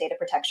adequate data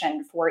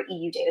protection for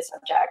EU data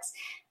subjects,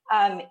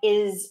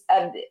 is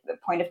a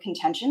point of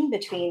contention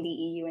between the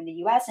EU and the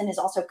U.S. and is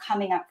also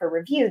coming up for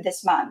review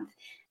this month.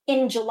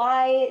 In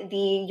July,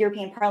 the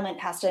European Parliament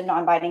passed a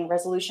non-binding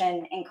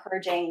resolution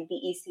encouraging the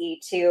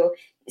EC to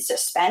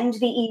suspend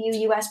the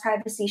EU-US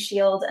Privacy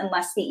Shield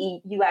unless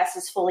the US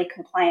is fully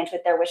compliant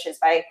with their wishes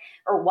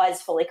was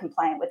fully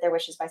compliant with their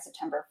wishes by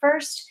September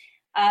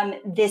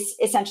 1st. This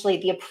essentially,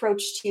 the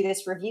approach to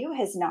this review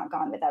has not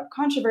gone without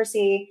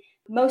controversy.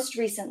 Most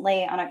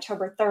recently, on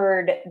October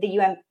 3rd,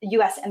 the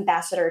U.S.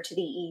 ambassador to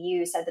the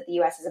EU said that the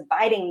U.S. is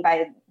abiding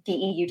by the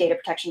EU data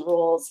protection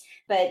rules,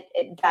 but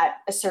that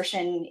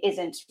assertion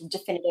isn't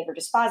definitive or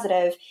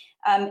dispositive.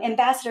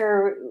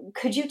 Ambassador,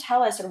 could you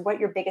tell us what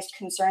your biggest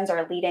concerns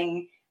are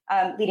leading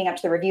up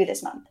to the review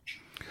this month?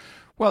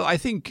 Well, I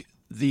think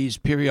these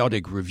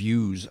periodic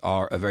reviews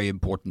are a very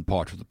important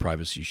part of the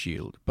Privacy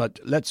Shield. But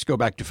let's go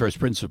back to first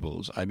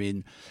principles. I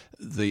mean,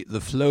 the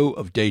flow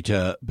of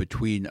data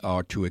between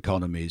our two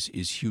economies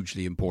is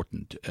hugely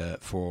important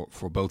for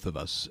both of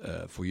us,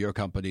 for your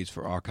companies,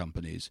 for our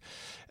companies.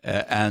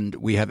 And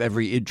we have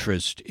every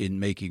interest in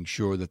making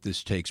sure that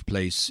this takes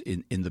place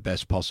in the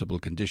best possible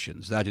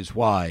conditions. That is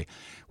why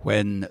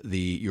when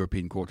the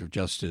European Court of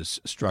Justice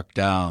struck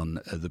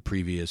down the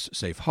previous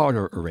safe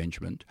harbor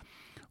arrangement,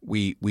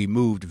 we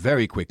moved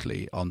very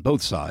quickly on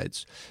both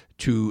sides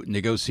to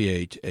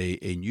negotiate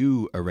a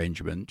new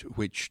arrangement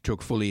which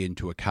took fully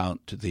into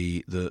account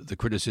the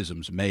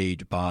criticisms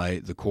made by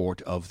the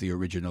court of the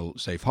original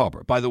safe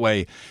harbor. By the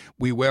way,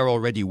 we were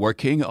already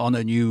working on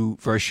a new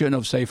version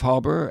of safe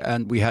harbor,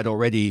 and we had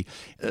already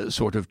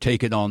sort of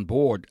taken on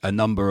board a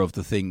number of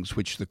the things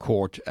which the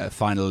court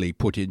finally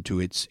put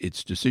into its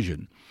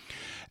decision.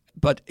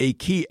 But a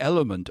key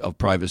element of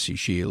Privacy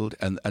Shield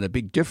and a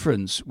big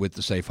difference with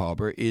the Safe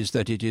Harbor is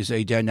that it is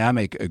a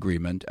dynamic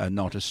agreement and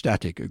not a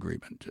static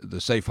agreement. The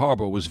Safe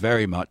Harbor was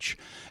very much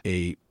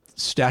a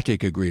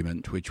static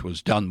agreement, which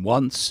was done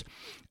once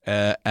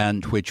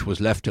and which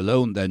was left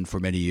alone then for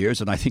many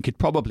years. And I think it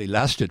probably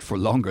lasted for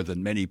longer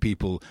than many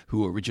people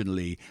who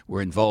originally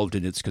were involved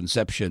in its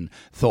conception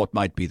thought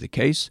might be the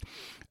case.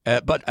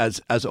 But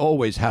as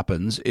always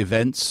happens,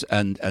 events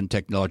and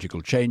technological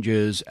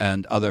changes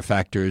and other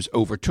factors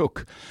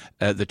overtook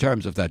the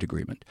terms of that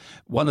agreement.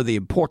 One of the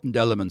important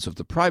elements of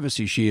the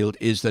Privacy Shield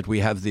is that we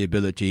have the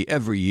ability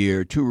every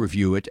year to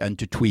review it and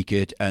to tweak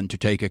it and to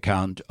take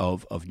account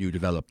of new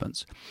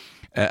developments.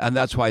 And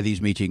that's why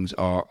these meetings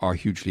are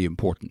hugely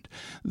important.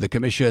 The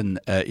Commission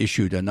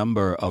issued a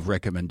number of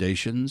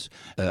recommendations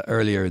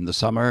earlier in the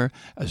summer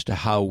as to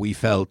how we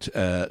felt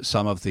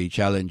some of the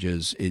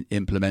challenges in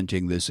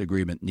implementing this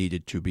agreement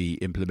needed to be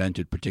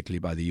implemented, particularly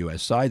by the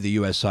U.S. side. The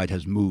U.S. side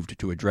has moved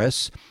to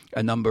address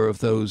a number of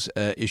those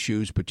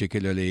issues,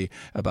 particularly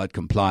about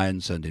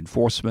compliance and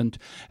enforcement,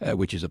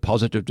 which is a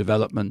positive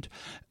development.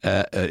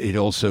 It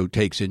also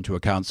takes into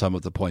account some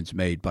of the points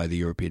made by the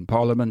European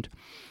Parliament.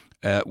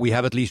 We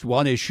have at least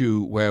one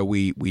issue where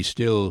we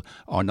still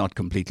are not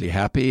completely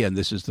happy, and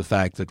this is the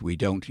fact that we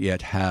don't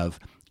yet have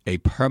a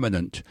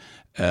permanent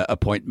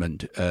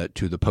appointment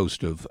to the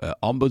post of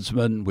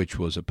ombudsman, which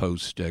was a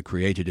post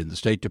created in the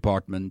State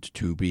Department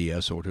to be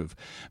a sort of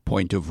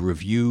point of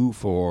review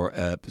for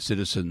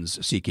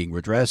citizens seeking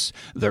redress.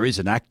 There is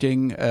an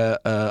acting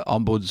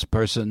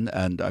ombudsperson,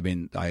 and I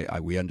mean,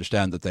 we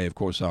understand that they, of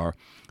course, are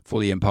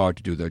fully empowered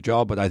to do their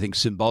job, but I think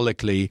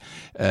symbolically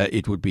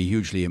it would be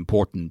hugely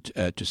important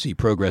to see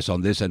progress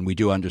on this, and we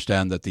do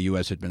understand that the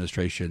U.S.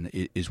 administration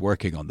is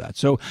working on that.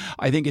 So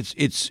I think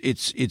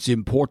it's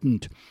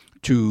important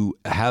to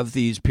have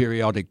these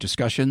periodic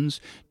discussions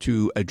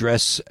to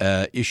address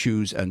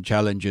issues and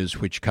challenges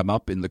which come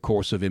up in the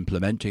course of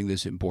implementing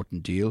this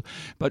important deal.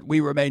 But we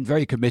remain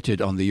very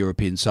committed on the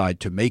European side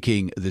to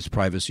making this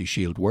Privacy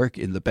Shield work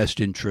in the best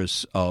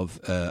interests of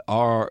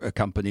our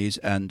companies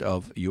and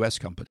of U.S.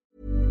 companies.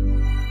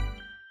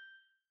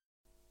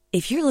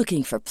 If you're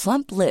looking for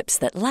plump lips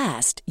that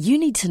last, you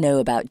need to know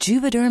about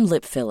Juvederm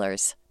lip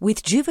fillers.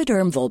 With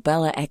Juvederm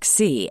Volbella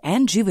XC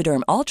and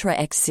Juvederm Ultra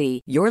XC,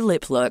 your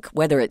lip look,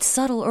 whether it's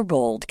subtle or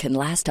bold, can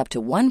last up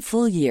to 1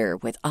 full year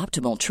with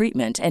optimal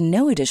treatment and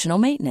no additional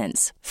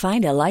maintenance.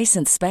 Find a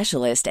licensed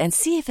specialist and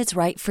see if it's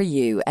right for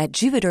you at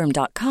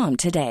Juvederm.com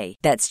today.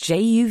 That's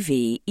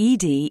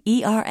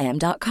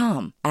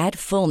JUVEDERM.com. Add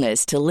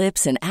fullness to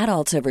lips in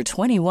adults over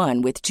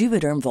 21 with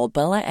Juvederm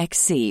Volbella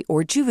XC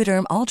or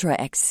Juvederm Ultra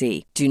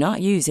XC. Do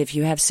not use if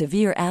you have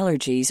severe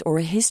allergies or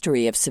a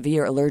history of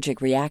severe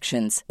allergic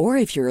reactions, or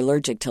if you're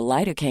allergic to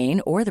lidocaine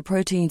or the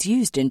proteins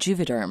used in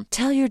Juvederm.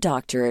 Tell your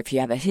doctor if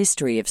you have a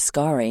history of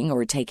scarring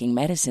or taking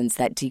medicines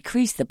that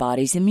decrease the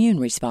body's immune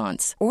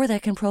response or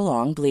that can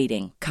prolong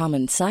bleeding.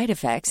 Common side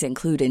effects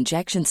include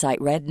injection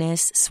site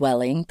redness,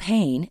 swelling,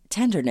 pain,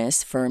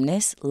 tenderness,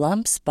 firmness,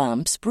 lumps,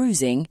 bumps,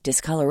 bruising,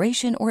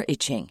 discoloration, or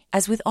itching.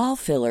 As with all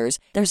fillers,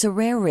 there's a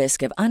rare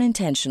risk of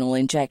unintentional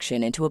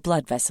injection into a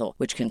blood vessel,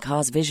 which can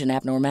cause vision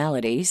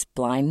abnormalities,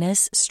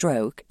 blindness,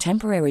 stroke,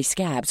 temporary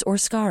scabs, or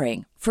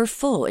scarring. For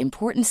full,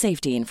 important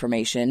safety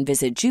information,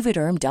 visit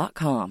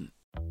Juvederm.com.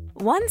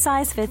 One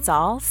size fits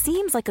all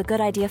seems like a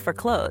good idea for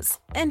clothes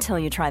until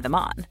you try them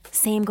on.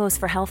 Same goes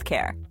for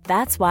healthcare.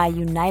 That's why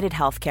United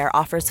Healthcare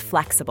offers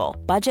flexible,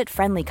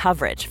 budget-friendly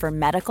coverage for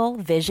medical,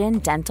 vision,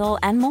 dental,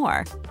 and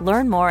more.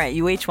 Learn more at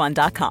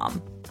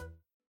UH1.com.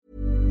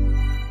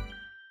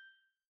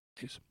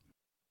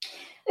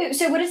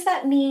 So what does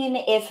that mean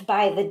if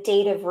by the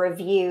date of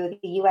review,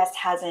 the U.S.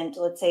 hasn't,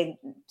 let's say,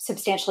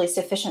 substantially,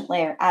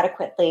 sufficiently, or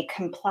adequately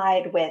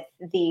complied with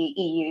the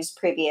EU's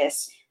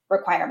previous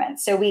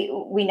requirements? So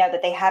we know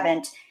that they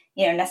haven't,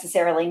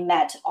 necessarily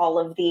met all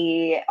of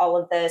the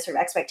sort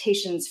of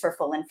expectations for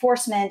full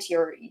enforcement.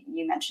 You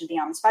mentioned the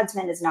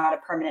ombudsman is not a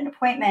permanent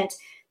appointment.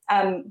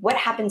 What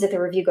happens if the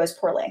review goes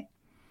poorly?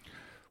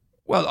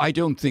 Well, I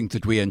don't think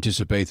that we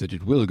anticipate that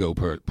it will go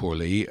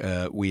poorly.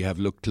 We have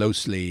looked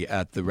closely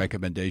at the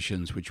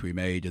recommendations which we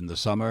made in the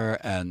summer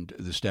and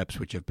the steps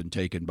which have been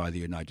taken by the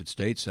United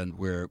States, and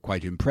we're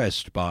quite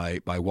impressed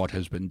by what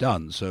has been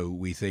done. So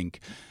we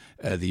think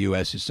the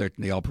U.S. is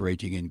certainly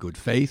operating in good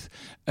faith.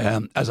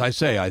 As I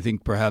say, I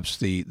think perhaps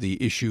the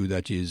issue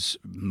that is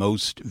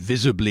most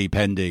visibly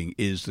pending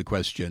is the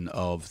question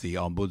of the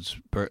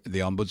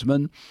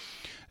ombudsman.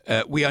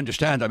 We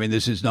understand,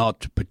 this is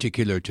not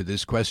particular to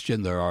this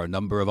question. There are a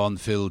number of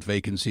unfilled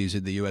vacancies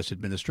in the U.S.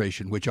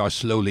 administration which are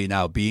slowly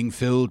now being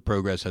filled.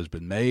 Progress has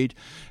been made,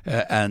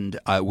 and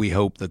we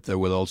hope that there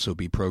will also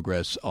be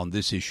progress on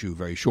this issue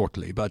very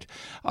shortly. But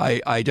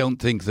I don't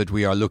think that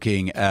we are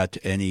looking at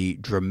any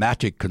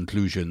dramatic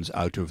conclusions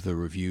out of the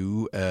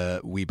review.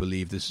 We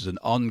believe this is an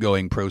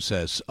ongoing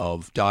process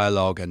of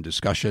dialogue and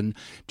discussion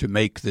to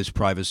make this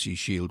privacy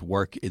shield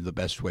work in the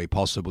best way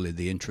possible in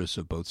the interests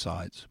of both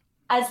sides.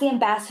 As the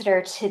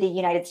ambassador to the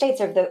United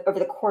States over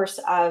the course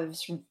of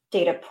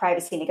data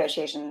privacy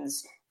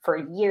negotiations for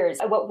years,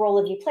 what role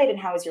have you played and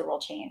how has your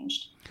role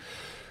changed?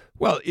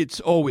 Well, it's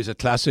always a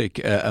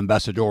classic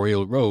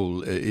ambassadorial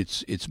role.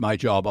 It's my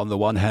job, on the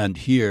one hand,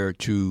 here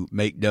to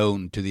make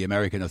known to the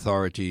American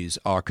authorities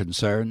our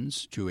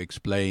concerns, to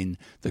explain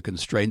the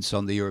constraints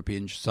on the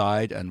European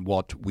side and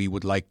what we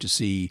would like to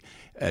see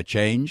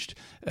changed,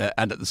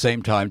 and at the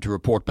same time to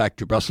report back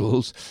to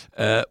Brussels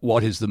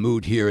what is the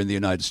mood here in the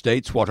United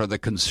States, what are the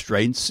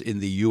constraints in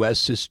the U.S.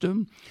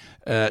 system,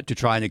 to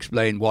try and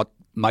explain what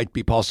might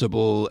be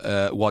possible,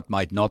 what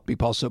might not be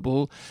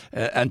possible,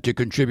 and to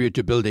contribute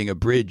to building a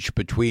bridge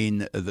between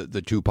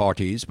the two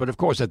parties. But of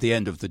course, at the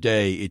end of the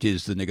day, it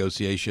is the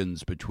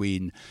negotiations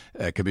between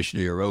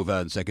Commissioner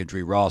Jourova and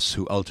Secretary Ross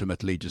who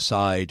ultimately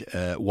decide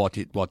what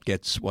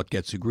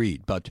gets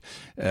agreed. But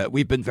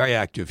we've been very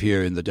active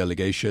here in the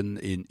delegation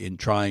in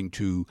trying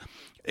to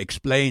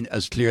explain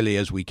as clearly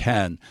as we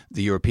can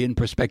the European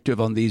perspective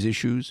on these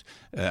issues.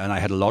 And I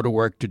had a lot of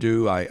work to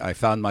do. I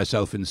found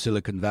myself in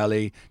Silicon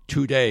Valley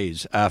 2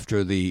 days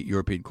after the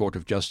European Court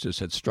of Justice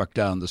had struck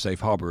down the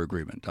Safe Harbor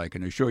Agreement. I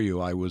can assure you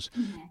I was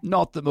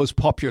not the most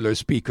popular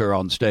speaker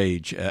on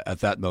stage at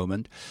that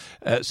moment.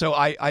 So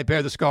I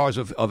bear the scars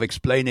of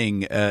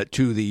explaining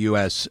to the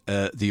US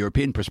the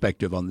European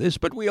perspective on this.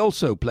 But we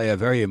also play a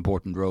very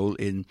important role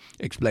in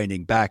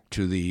explaining back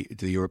to the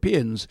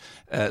Europeans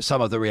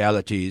some of the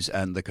realities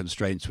and the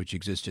constraints which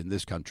exist in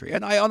this country.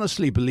 And I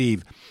honestly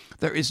believe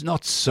there is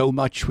not so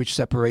much which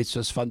separates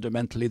us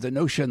fundamentally. The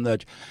notion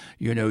that,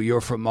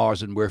 you're from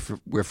Mars and we're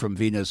from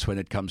Venus when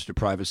it comes to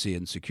privacy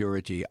and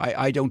security,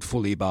 I don't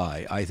fully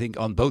buy. I think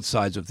on both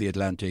sides of the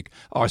Atlantic,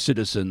 our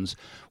citizens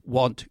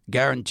want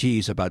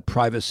guarantees about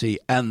privacy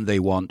and they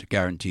want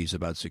guarantees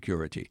about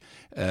security.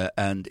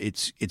 And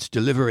it's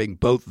delivering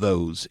both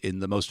those in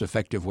the most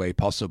effective way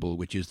possible,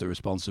 which is the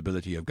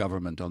responsibility of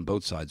government on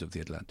both sides of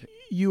the Atlantic.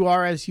 You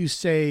are, as you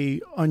say,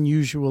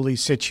 unusually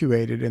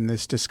situated in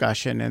this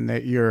discussion, and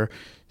that you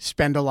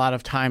spend a lot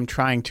of time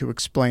trying to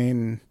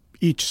explain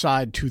each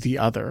side to the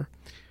other.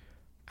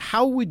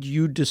 How would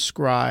you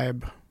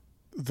describe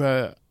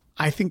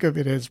I think of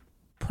it as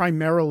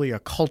primarily a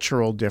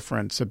cultural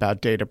difference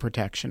about data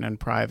protection and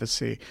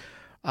privacy.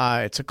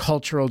 It's a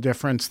cultural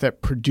difference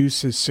that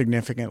produces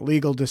significant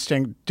legal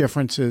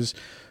differences,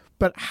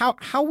 But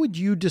how would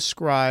you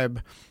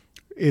describe,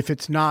 if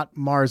it's not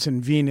Mars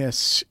and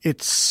Venus,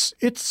 it's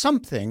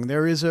something.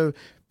 There is a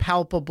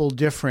palpable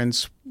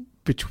difference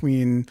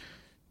between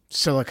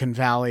Silicon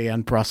Valley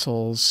and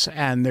Brussels,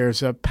 and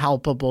there's a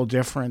palpable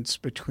difference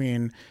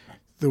between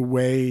the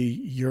way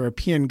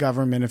European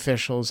government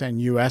officials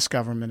and U.S.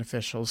 government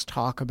officials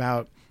talk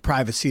about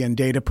privacy and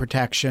data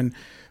protection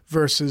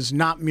versus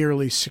not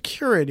merely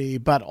security,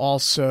 but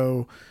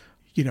also,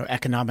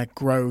 economic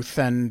growth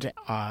and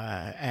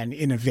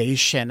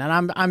innovation.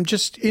 And I'm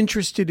just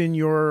interested in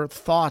your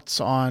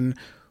thoughts on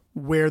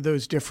where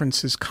those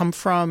differences come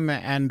from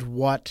and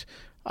what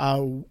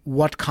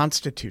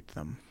constitute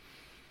them.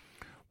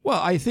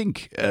 Well, I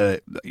think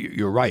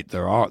you're right.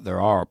 There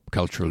are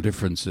cultural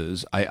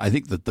differences. I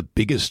think that the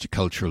biggest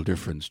cultural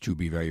difference, to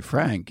be very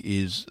frank,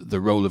 is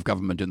the role of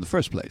government in the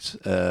first place.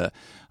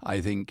 I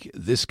think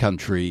this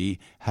country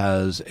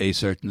has a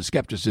certain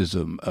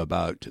skepticism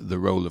about the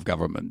role of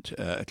government.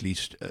 At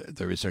least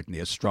there is certainly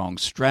a strong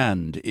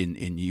strand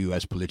in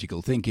U.S.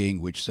 political thinking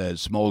which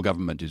says small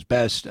government is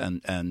best,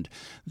 and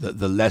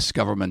the less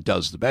government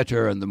does, the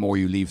better, and the more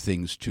you leave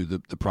things to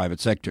the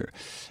private sector.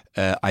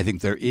 I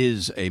think there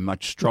is a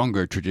much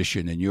stronger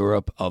tradition in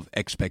Europe of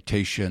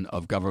expectation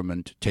of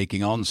government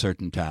taking on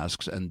certain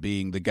tasks and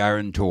being the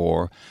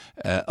guarantor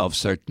of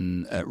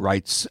certain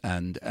rights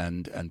and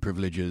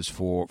privileges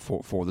for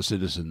the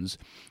citizens,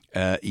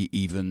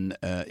 even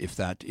if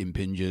that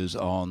impinges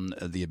on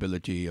the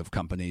ability of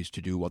companies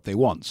to do what they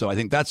want. So I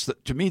think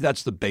to me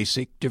that's the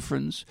basic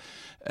difference.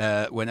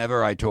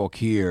 Whenever I talk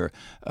here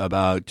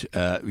about,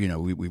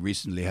 we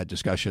recently had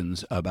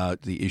discussions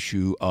about the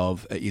issue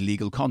of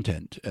illegal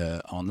content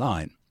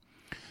online.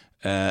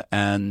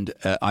 And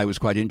I was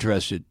quite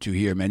interested to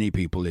hear many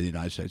people in the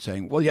United States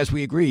saying, well, yes,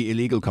 we agree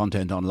illegal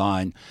content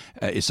online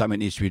is something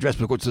that needs to be addressed,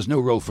 but of course there's no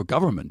role for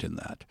government in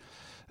that.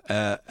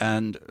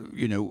 And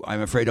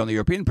I'm afraid on the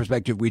European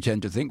perspective, we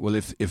tend to think, well,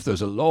 if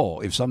there's a law,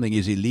 if something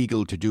is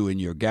illegal to do in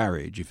your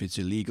garage, if it's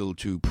illegal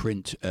to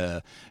print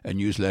a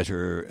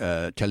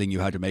newsletter telling you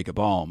how to make a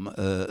bomb,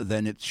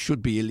 then it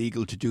should be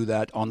illegal to do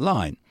that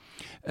online.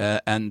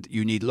 And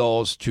you need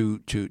laws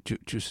to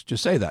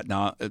say that.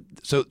 Now,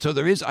 so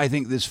there is, I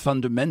think, this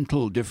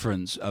fundamental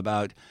difference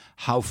about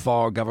how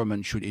far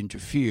government should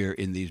interfere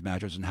in these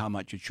matters and how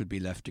much it should be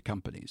left to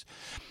companies.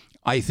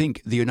 I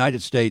think the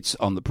United States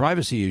on the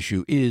privacy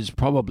issue is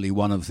probably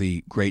one of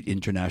the great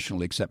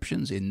international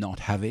exceptions in not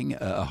having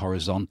a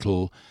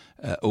horizontal,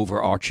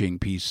 overarching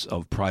piece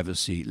of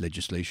privacy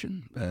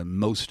legislation.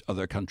 Most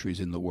other countries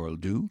in the world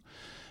do.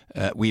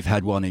 We've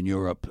had one in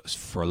Europe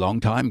for a long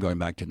time, going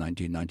back to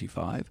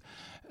 1995.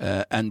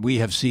 And we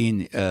have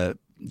seen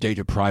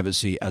data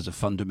privacy as a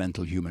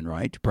fundamental human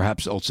right.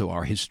 Perhaps also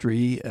our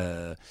history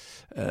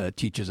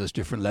teaches us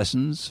different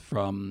lessons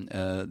from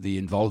the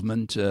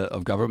involvement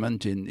of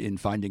government in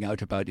finding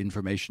out about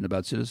information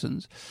about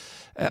citizens.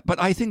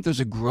 But I think there's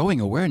a growing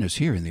awareness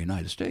here in the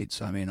United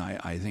States. I mean,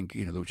 I think,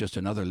 there was just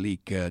another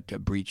leak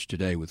breach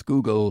today with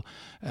Google.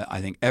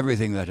 I think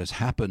everything that has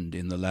happened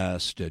in the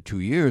last 2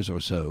 years or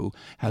so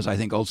has, I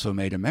think, also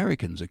made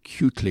Americans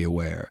acutely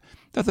aware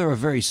that there are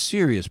very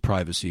serious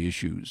privacy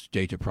issues,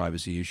 data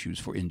privacy issues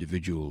for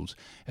individuals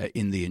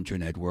in the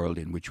internet world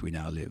in which we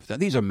now live. Now,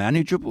 these are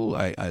manageable.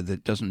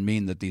 That doesn't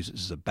mean that this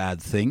is a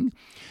bad thing,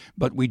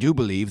 but we do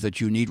believe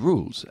that you need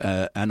rules.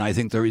 And I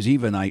think there is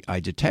even, I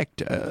detect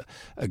a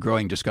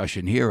growing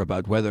discussion here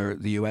about whether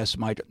the U.S.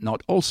 might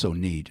not also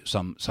need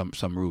some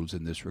rules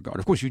in this regard.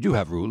 Of course, you do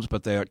have rules,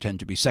 but they tend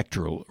to be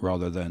sectoral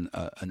rather than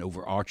an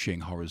overarching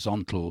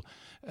horizontal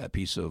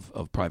piece of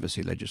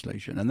privacy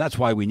legislation. And that's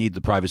why we need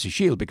the Privacy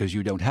Shield, because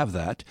you don't have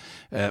that.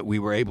 We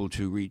were able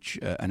to reach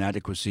an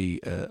adequacy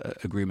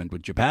agreement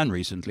with Japan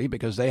recently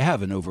because they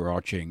have an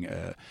overarching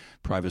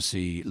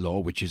privacy law,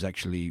 which is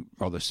actually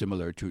rather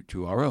similar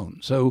to our own.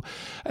 So,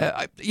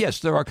 yes,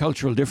 there are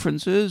cultural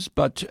differences,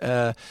 but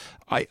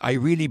I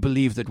really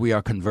believe that we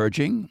are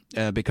converging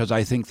because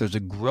I think there's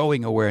a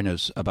growing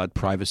awareness about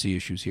privacy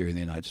issues here in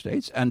the United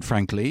States. And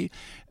frankly,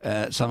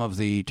 some of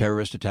the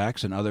terrorist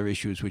attacks and other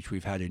issues which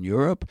we've had in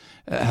Europe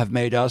have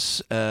made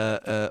us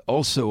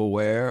also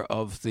aware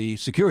of the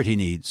security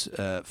needs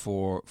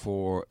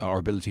for our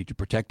ability to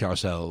protect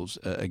ourselves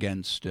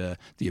against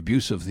the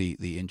abuse of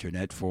the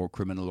internet for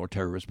criminal or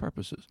terrorist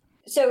purposes.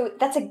 So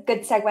that's a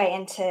good segue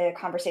into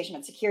conversation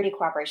of security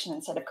cooperation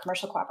instead of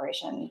commercial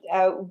cooperation.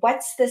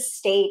 What's the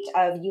state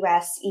of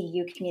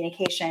U.S.-EU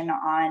communication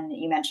on,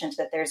 you mentioned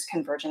that there's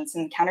convergence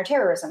in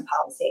counterterrorism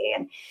policy,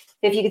 and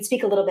if you could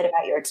speak a little bit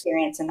about your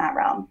experience in that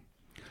realm.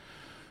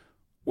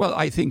 Well,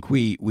 I think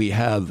we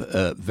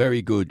have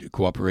very good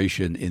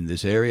cooperation in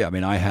this area. I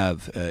mean, I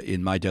have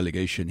in my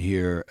delegation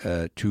here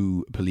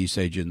 2 police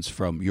agents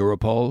from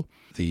Europol,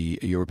 the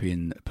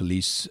European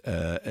Police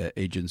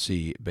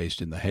Agency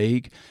based in The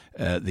Hague.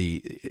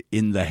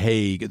 In The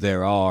Hague,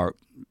 there are,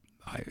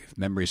 if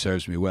memory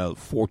serves me well,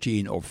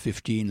 14 or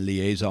 15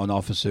 liaison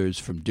officers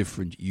from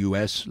different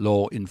U.S.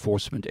 law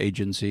enforcement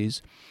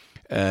agencies.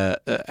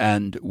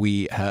 And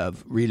we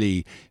have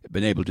really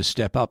been able to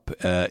step up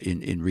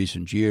in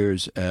recent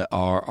years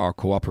our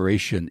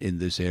cooperation in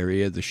this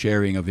area, the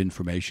sharing of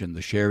information,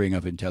 the sharing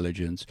of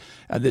intelligence.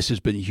 And this has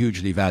been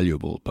hugely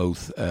valuable,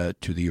 both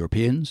to the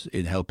Europeans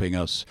in helping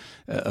us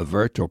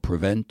avert or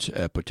prevent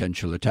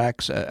potential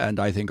attacks, and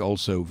I think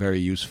also very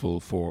useful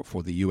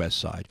for the US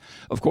side.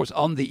 Of course,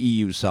 on the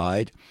EU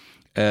side,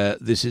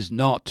 this is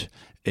not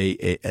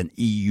an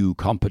EU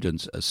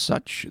competence as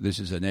such. This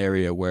is an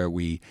area where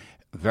we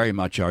very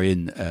much are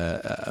in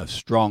a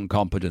strong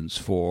competence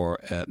for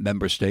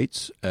member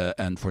states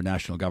and for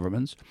national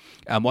governments.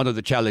 And one of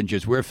the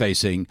challenges we're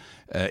facing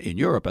in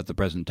Europe at the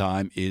present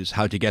time is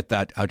how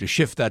to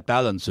shift that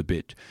balance a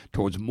bit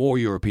towards more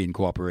European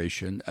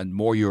cooperation and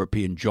more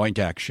European joint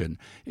action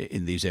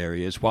in these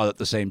areas, while at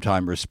the same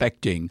time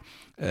respecting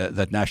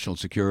that national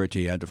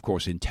security and, of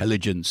course,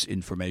 intelligence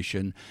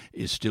information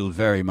is still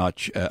very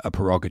much a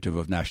prerogative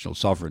of national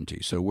sovereignty.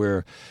 So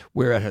we're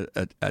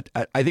at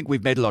I think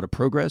we've made a lot of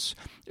progress,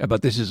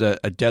 but this is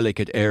a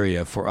delicate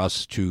area for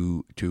us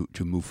to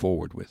move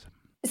forward with.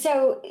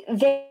 So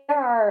there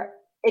are,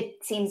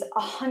 it seems,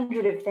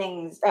 hundreds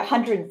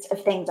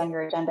of things on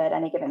your agenda at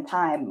any given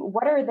time.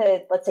 What are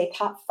the, let's say,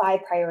 top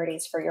 5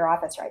 priorities for your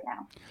office right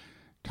now?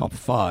 Top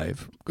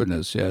 5,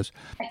 goodness, yes.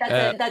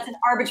 That's an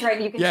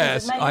arbitrary. You can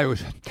yes, choose as many. I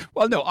would.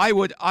 Well, no, I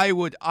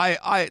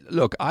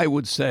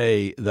would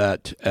say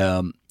that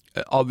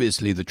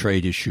obviously the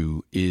trade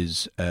issue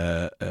is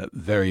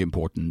very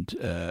important.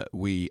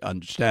 We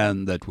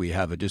understand that we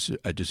have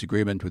a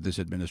disagreement with this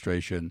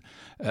administration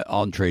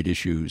on trade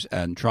issues,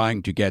 and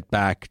trying to get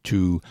back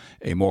to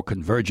a more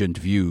convergent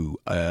view,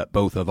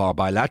 both of our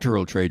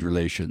bilateral trade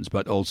relations,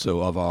 but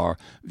also of our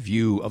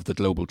view of the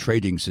global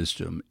trading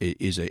system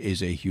is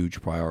a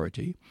huge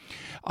priority.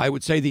 I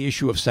would say the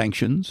issue of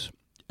sanctions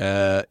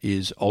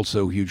is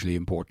also hugely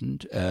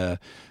important,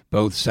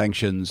 both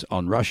sanctions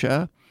on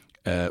Russia,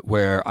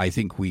 where I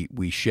think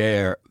we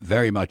share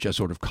very much a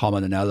sort of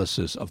common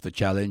analysis of the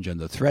challenge and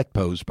the threat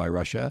posed by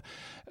Russia,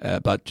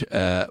 but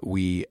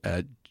we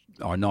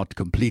are not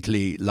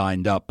completely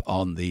lined up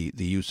on the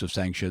use of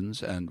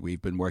sanctions, and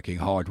we've been working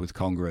hard with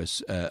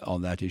Congress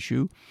on that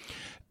issue.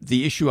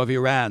 The issue of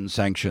Iran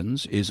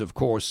sanctions is, of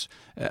course,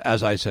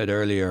 as I said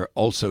earlier,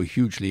 also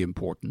hugely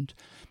important.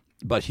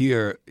 But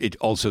here it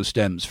also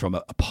stems from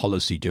a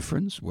policy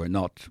difference. We're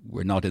not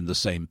in the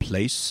same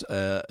place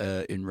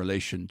in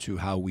relation to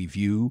how we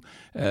view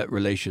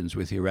relations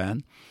with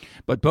Iran.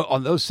 But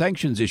on those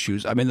sanctions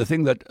issues, I mean, the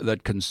thing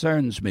that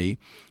concerns me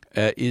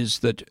is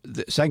that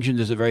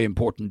sanctions is a very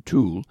important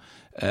tool,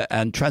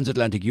 and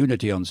transatlantic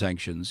unity on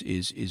sanctions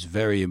is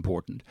very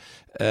important.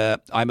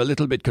 I'm a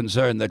little bit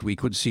concerned that we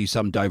could see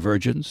some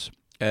divergence.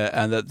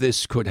 And that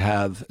this could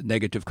have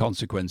negative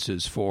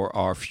consequences for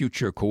our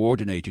future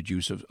coordinated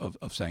use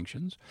of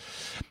sanctions.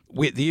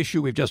 The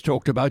issue we've just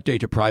talked about,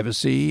 data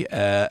privacy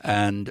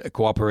and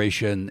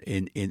cooperation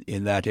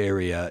in that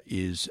area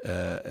is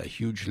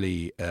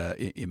hugely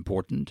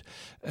important.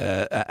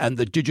 And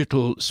the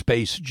digital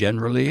space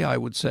generally, I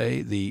would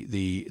say,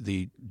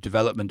 the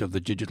development of the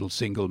digital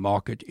single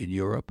market in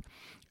Europe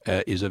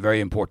is a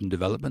very important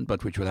development,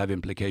 but which will have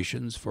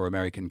implications for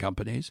American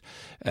companies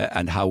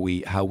and how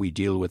we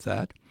deal with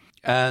that.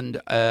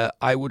 And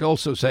I would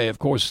also say, of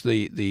course,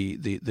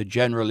 the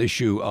general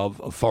issue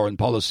of foreign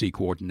policy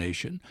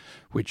coordination,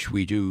 which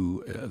we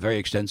do very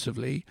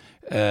extensively,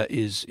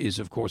 is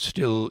of course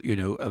still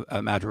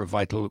a matter of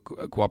vital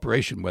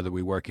cooperation. Whether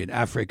we work in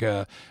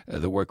Africa,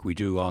 the work we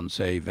do on,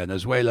 say,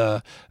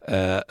 Venezuela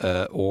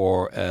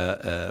or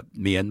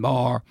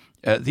Myanmar.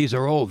 These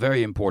are all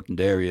very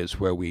important areas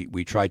where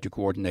we try to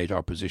coordinate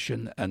our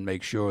position and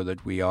make sure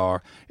that we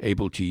are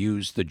able to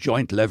use the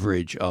joint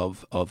leverage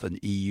of an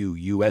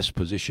EU-US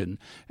position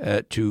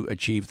to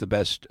achieve the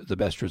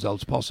best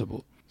results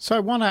possible. So I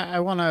want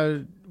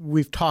to.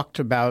 We've talked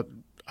about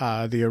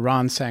the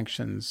Iran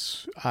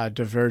sanctions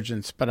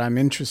divergence, but I'm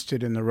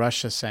interested in the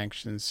Russia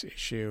sanctions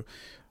issue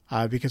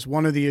because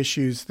one of the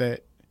issues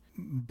that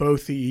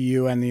both the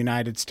EU and the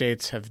United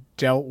States have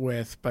dealt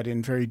with, but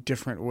in very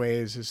different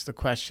ways, is the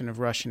question of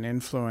Russian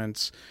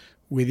influence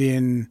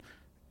within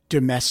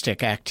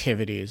domestic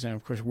activities. And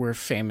of course, we're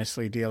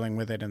famously dealing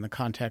with it in the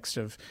context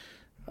of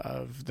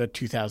the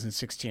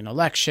 2016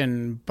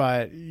 election,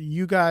 but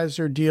you guys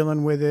are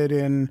dealing with it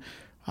in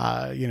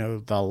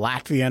the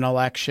Latvian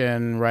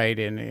election, right?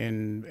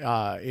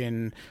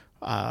 In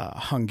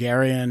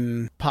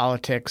Hungarian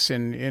politics,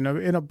 in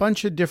a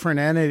bunch of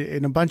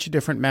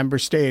different member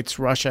states,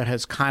 Russia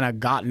has kind of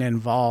gotten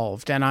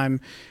involved, and I'm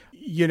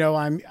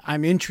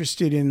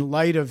interested in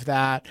light of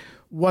that,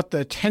 what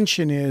the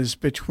tension is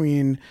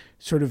between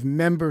sort of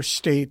member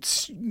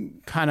states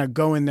kind of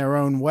going their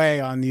own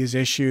way on these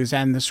issues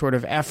and the sort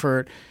of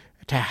effort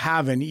to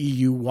have an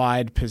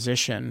EU-wide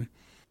position.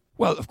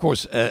 Well, of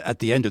course, at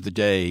the end of the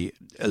day,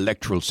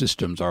 electoral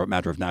systems are a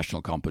matter of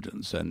national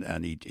competence, and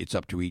it's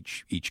up to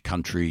each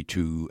country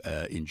to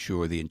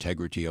ensure the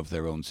integrity of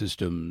their own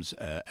systems,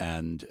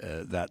 and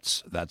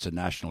that's a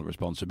national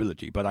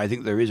responsibility. But I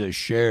think there is a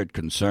shared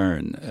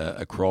concern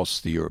across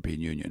the European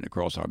Union,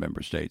 across our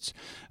member states,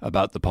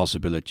 about the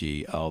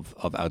possibility of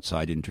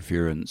outside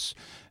interference.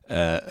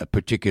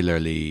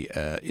 Particularly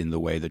in the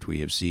way that we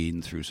have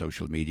seen through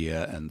social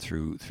media and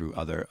through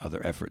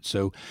other efforts.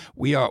 So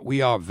we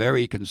are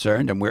very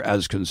concerned, and we're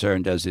as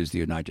concerned as is the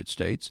United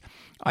States.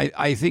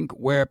 I think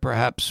where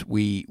perhaps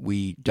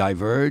we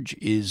diverge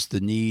is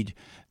the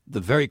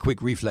very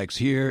quick reflex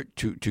here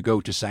to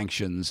go to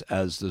sanctions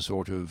as the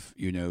sort of,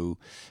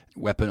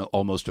 weapon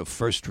almost of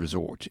first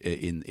resort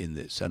in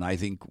this. And I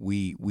think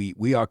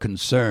we are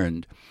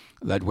concerned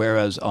that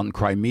whereas on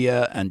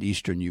Crimea and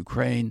eastern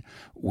Ukraine,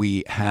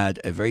 we had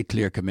a very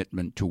clear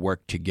commitment to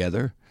work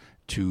together,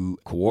 to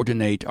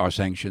coordinate our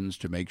sanctions,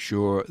 to make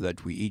sure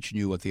that we each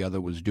knew what the other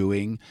was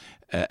doing,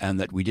 and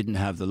that we didn't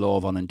have the law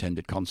of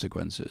unintended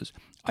consequences.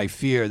 I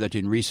fear that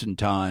in recent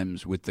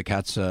times, with the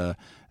CATSA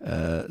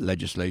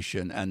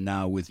legislation and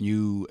now with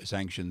new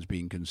sanctions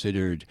being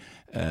considered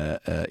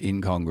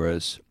in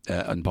Congress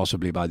and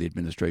possibly by the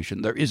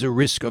administration, there is a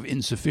risk of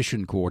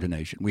insufficient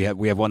coordination. We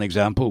have one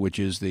example, which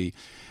is the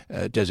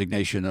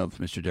designation of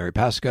Mr.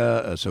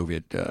 Deripaska, a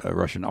Soviet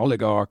Russian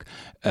oligarch,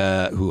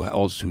 who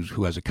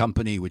has a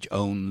company which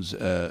owns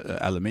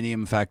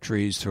aluminium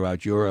factories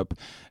throughout Europe.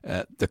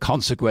 The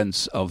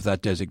consequence of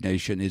that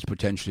designation is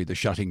potentially the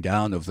shutting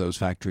down of those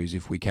factories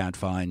if we can't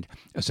find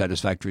a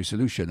satisfactory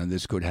solution, and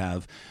this could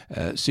have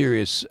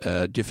serious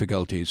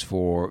difficulties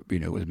for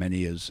as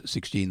many as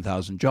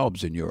 16,000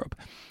 jobs in Europe.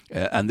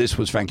 And this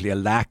was frankly a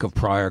lack of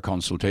prior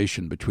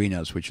consultation between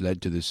us, which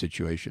led to this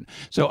situation.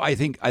 So I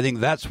think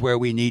that's where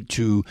we need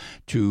to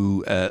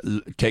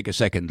take a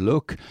second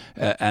look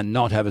and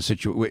not have a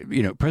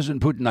situation.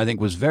 President Putin, I think,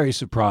 was very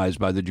surprised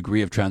by the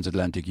degree of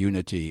transatlantic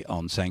unity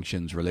on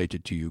sanctions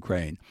related to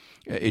Ukraine.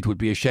 It would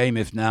be a shame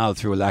if now,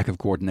 through a lack of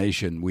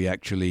coordination, we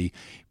actually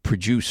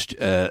produced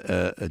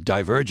a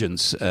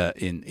divergence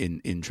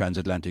in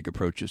transatlantic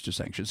approaches to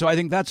sanctions. So I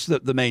think that's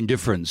the main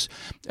difference,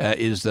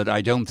 is that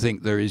I don't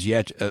think there is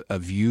yet a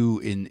view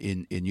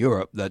in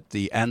Europe that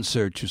the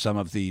answer to some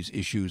of these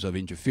issues of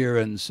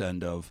interference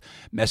and of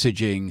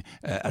messaging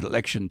at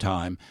election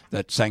time,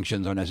 that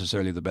sanctions are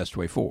necessarily the best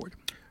way forward.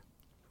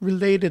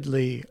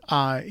 Relatedly,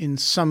 in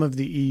some of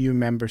the EU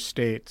member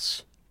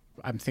states,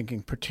 I'm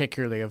thinking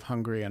particularly of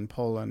Hungary and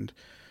Poland,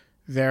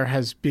 there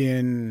has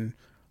been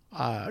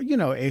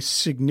a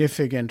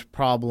significant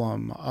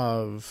problem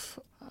of,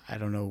 I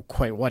don't know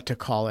quite what to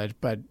call it,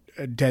 but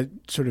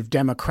sort of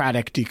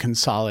democratic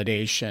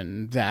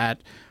deconsolidation,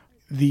 that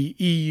the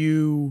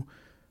EU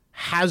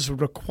has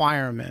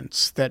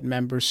requirements that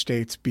member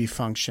states be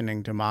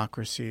functioning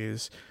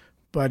democracies,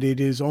 but it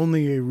is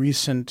only a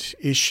recent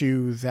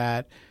issue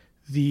that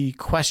the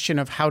question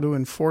of how to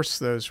enforce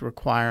those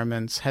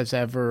requirements has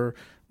ever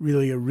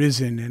really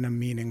arisen in a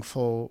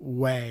meaningful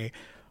way,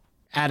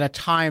 at a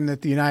time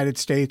that the United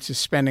States is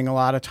spending a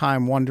lot of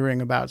time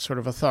wondering about sort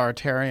of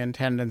authoritarian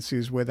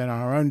tendencies within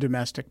our own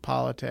domestic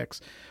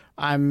politics.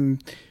 I'm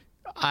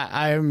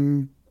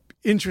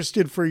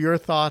interested for your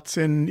thoughts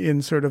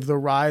in sort of the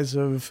rise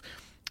of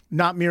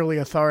not merely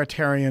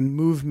authoritarian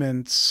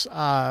movements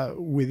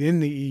within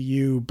the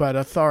EU, but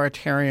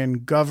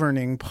authoritarian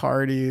governing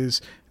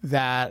parties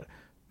that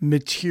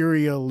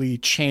materially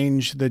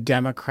change the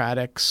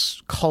democratic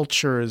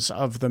cultures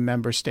of the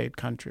member state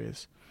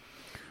countries.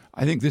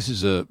 I think this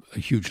is a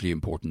hugely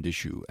important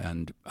issue,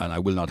 and I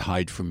will not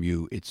hide from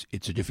you, it's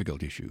a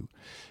difficult issue.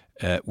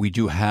 We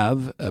do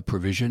have a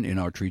provision in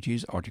our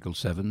treaties, Article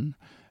 7,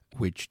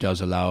 which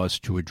does allow us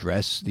to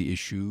address the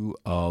issue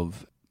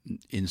of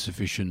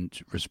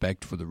insufficient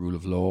respect for the rule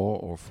of law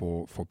or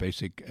for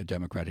basic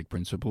democratic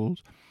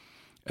principles.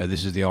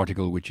 This is the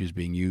article which is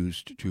being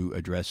used to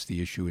address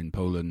the issue in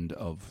Poland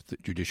of the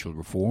judicial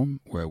reform,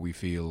 where we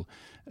feel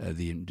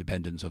the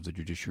independence of the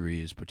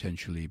judiciary is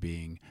potentially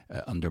being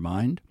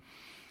undermined.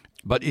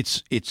 But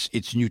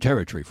it's new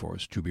territory for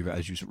us, to be,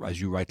 as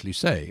you rightly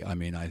say. I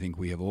mean, I think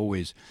we have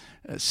always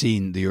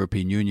seen the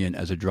European Union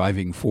as a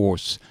driving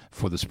force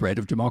for the spread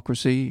of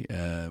democracy.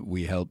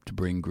 We helped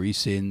bring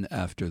Greece in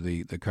after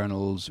the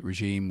colonels'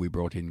 regime. We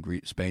brought in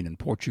Spain and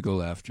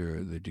Portugal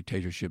after the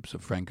dictatorships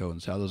of Franco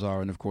and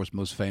Salazar. And of course,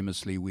 most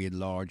famously, we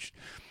enlarged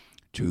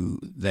to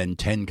then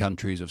 10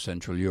 countries of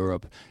Central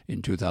Europe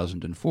in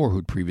 2004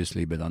 who'd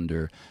previously been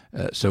under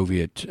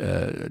Soviet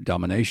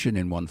domination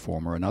in one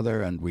form or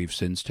another. And we've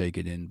since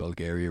taken in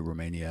Bulgaria,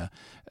 Romania,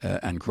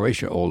 and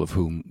Croatia, all of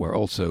whom were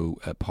also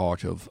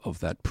part of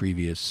that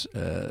previous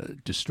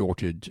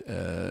distorted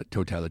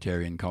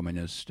totalitarian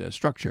communist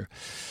structure.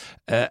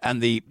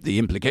 And the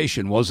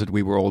implication was that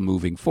we were all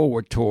moving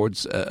forward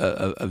towards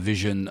a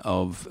vision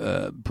of,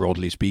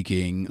 broadly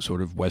speaking,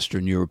 sort of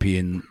Western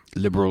European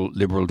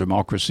liberal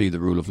democracy,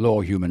 the rule of law,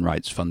 human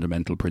rights,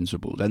 fundamental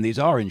principles. And these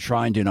are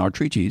enshrined in our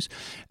treaties.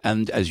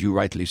 And as you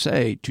rightly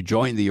say, to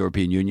join the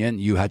European Union,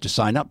 you had to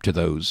sign up to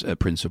those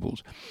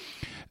principles.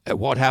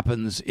 What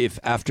happens if,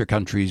 after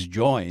countries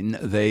join,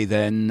 they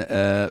then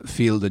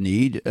feel the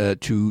need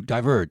to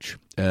diverge?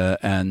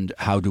 And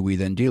how do we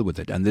then deal with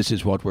it? And this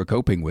is what we're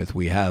coping with.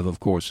 We have, of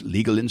course,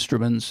 legal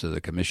instruments. So the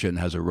Commission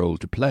has a role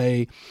to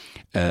play.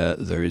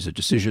 There is a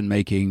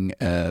decision-making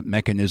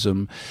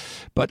mechanism.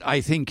 But I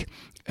think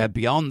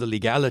beyond the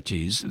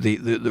legalities,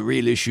 the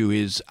real issue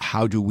is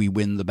how do we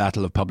win the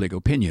battle of public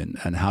opinion,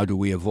 and how do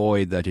we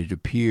avoid that it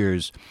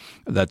appears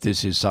that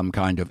this is some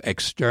kind of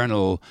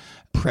external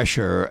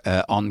pressure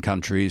on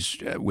countries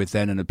with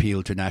then an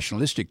appeal to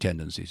nationalistic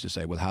tendencies to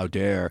say, well, how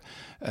dare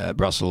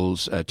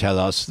Brussels tell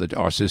us that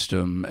our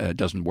system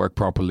doesn't work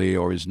properly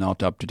or is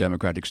not up to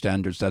democratic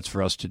standards? That's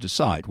for us to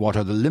decide. What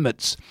are the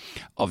limits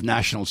of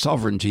national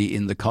sovereignty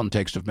in the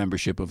context of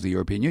membership of the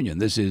European Union?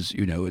 This is,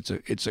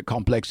 it's a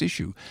complex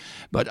issue.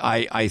 But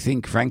I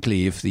think,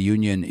 frankly, if the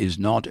Union is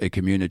not a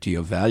community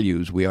of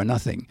values, we are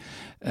nothing.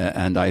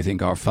 And I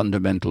think our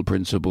fundamental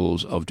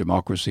principles of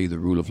democracy, the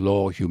rule of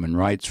law, human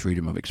rights,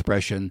 freedom of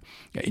expression,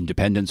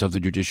 independence of the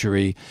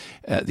judiciary,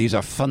 these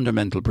are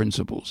fundamental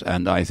principles.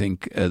 And I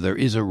think there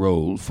is a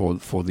role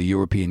for the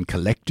European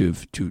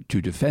collective to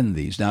defend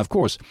these. Now, of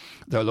course,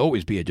 there'll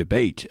always be a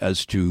debate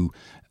as to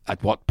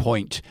at what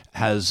point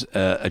has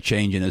a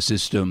change in a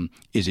system,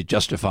 is it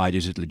justified,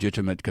 is it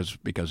legitimate?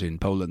 Because in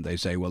Poland they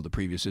say, well, the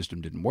previous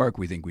system didn't work,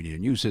 we think we need a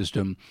new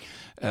system.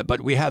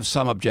 But we have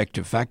some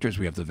objective factors.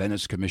 We have the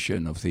Venice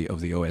Commission of the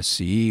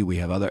OSCE. We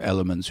have other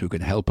elements who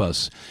can help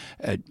us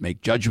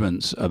make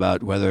judgments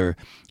about whether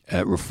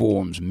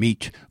reforms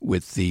meet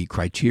with the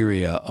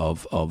criteria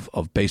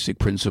of basic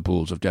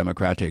principles of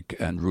democratic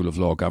and rule of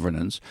law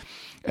governance.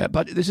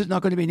 But this is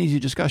not going to be an easy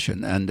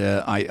discussion, and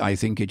I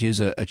think it is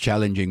a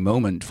challenging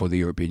moment for the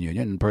European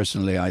Union. And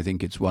personally, I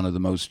think it's one of the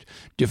most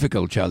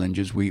difficult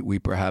challenges we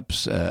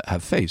perhaps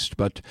have faced.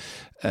 But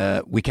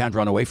we can't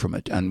run away from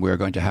it, and we're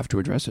going to have to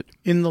address it.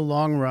 In the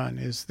long run,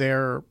 is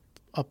there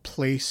a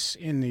place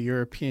in the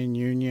European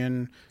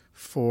Union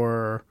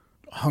for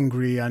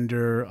Hungary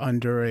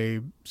under a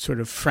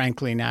sort of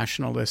frankly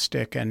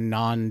nationalistic and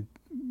not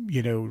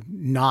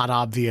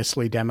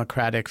obviously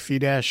democratic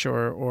Fidesz,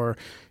 or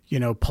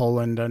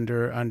Poland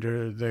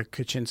under the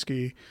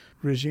Kaczynski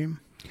regime?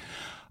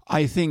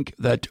 I think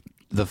that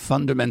the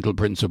fundamental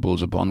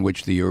principles upon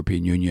which the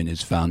European Union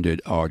is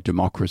founded are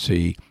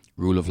democracy,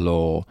 rule of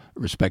law,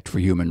 respect for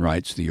human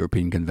rights, the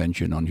European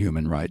Convention on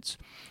Human Rights.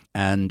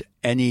 And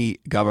any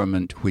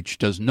government which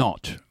does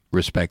not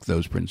respect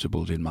those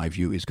principles, in my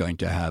view, is going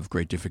to have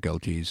great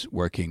difficulties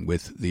working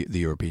with the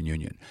European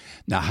Union.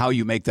 Now, how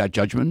you make that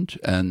judgment,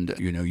 and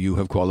you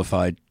have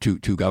qualified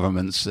two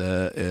governments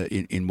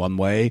in one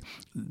way,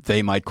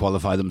 they might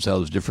qualify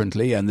themselves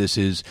differently, and this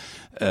is,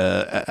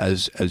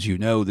 as you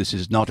know, this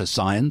is not a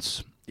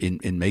science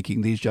in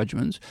making these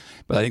judgments.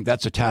 But I think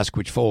that's a task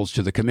which falls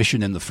to the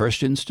Commission in the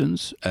first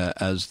instance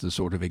as the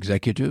sort of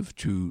executive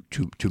to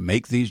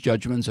make these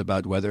judgments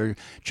about whether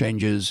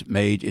changes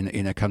made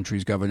in a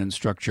country's governance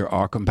structure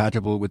are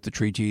compatible with the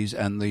treaties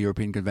and the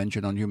European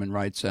Convention on Human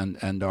Rights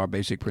and our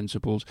basic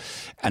principles.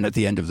 And at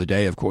the end of the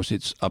day, of course,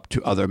 it's up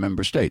to other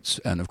member states.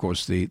 And of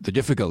course, the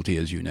difficulty,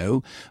 as you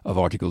know, of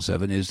Article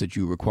 7 is that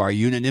you require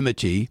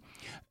unanimity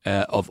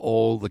of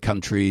all the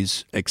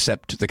countries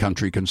except the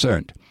country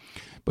concerned.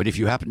 But if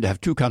you happen to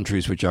have two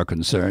countries which are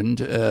concerned,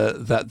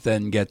 that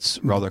then gets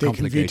rather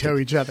complicated. They can veto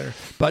each other.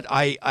 But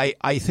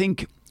I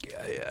think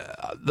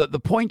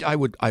the point I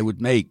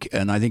would make,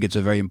 and I think it's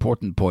a very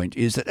important point,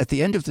 is that at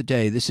the end of the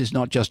day, this is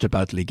not just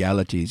about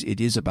legalities.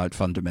 It is about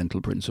fundamental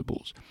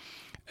principles.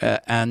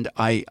 And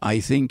I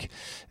think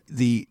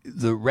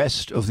the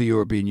rest of the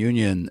European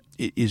Union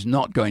is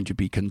not going to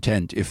be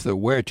content if there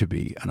were to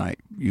be, and I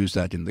use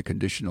that in the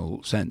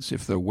conditional sense,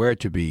 if there were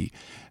to be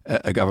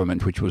a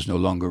government which was no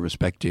longer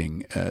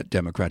respecting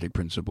democratic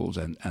principles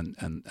and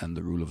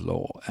the rule of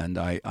law. And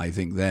I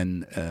think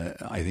then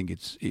I think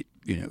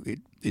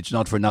it's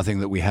not for nothing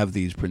that we have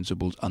these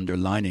principles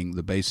underlining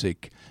the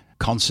basic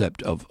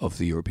concept of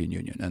the European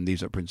Union, and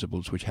these are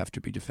principles which have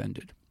to be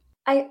defended.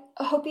 I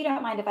hope you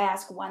don't mind if I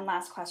ask one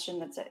last question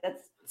that's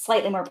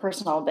slightly more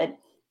personal, but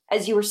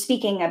as you were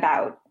speaking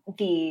about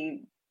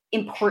the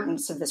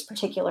importance of this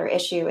particular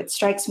issue, it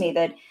strikes me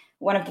that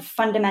one of the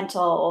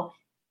fundamental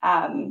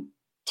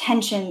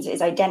tensions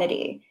is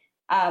identity.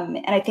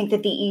 And I think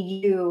that the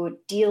EU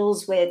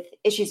deals with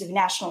issues of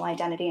national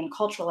identity and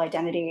cultural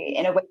identity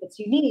in a way that's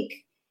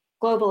unique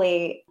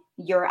globally.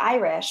 You're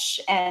Irish,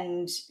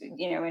 and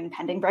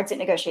impending Brexit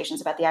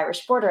negotiations about the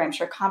Irish border, I'm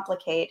sure,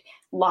 complicate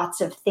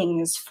lots of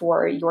things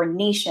for your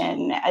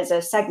nation as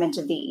a segment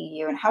of the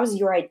EU. And how is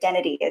your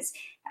identity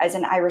as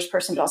an Irish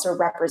person, but also a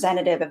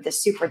representative of the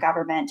super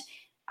government?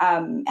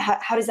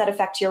 How does that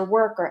affect your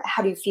work, or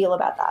how do you feel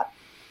about that?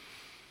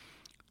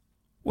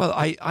 Well,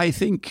 I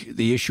think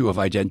the issue of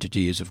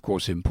identity is, of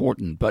course,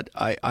 important, but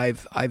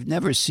I've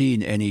never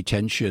seen any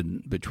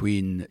tension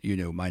between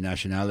my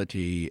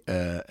nationality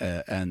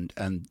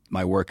and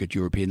my work at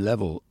European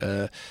level.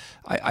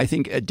 I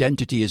think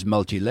identity is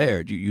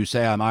multi-layered. You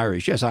say I'm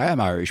Irish. Yes, I am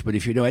Irish. But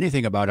if you know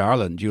anything about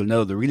Ireland, you'll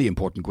know the really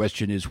important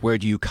question is, where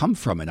do you come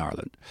from in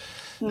Ireland?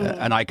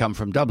 And I come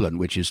from Dublin,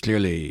 which is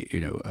clearly,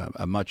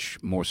 a much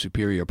more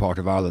superior part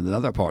of Ireland than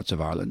other parts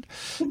of Ireland.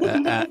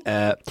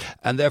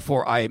 And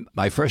therefore,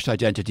 my first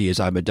identity is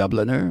I'm a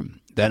Dubliner,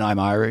 then I'm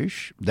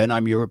Irish, then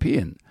I'm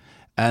European.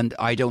 And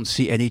I don't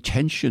see any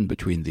tension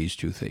between these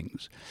two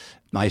things.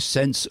 My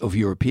sense of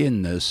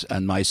Europeanness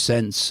and my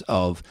sense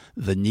of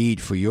the need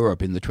for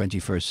Europe in the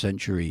 21st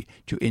century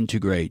to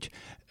integrate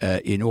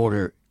in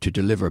order to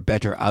deliver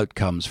better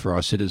outcomes for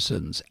our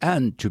citizens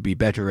and to be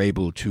better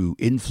able to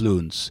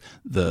influence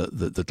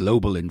the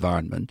global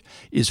environment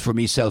is for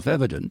me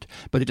self-evident,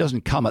 but it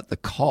doesn't come at the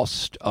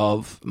cost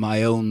of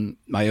my own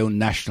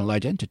national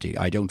identity.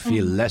 I don't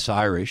feel less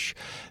Irish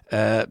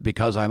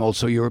because I'm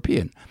also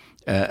European.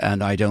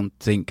 And I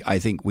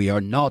think we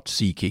are not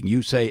seeking.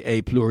 You say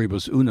a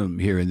pluribus unum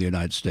here in the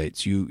United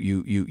States.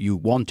 You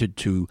wanted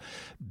to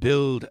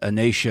build a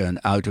nation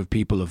out of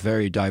people of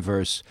very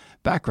diverse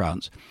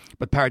backgrounds.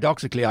 But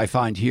paradoxically, I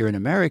find here in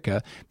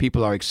America,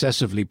 people are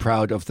excessively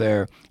proud of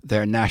their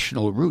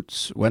national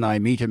roots. When I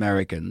meet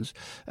Americans,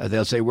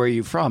 they'll say, "Where are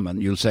you from?"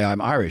 And you'll say, "I'm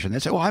Irish." And they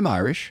say, "Oh, I'm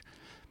Irish."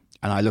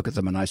 And I look at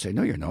them and I say,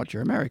 "No, you're not.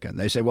 You're American."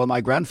 They say, "Well,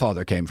 my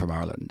grandfather came from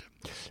Ireland."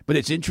 But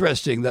it's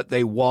interesting that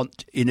they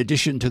want, in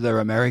addition to their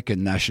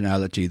American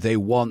nationality, they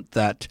want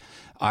that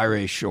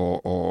Irish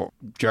or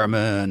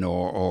German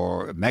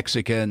or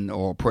Mexican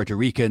or Puerto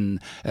Rican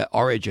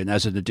origin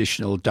as an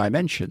additional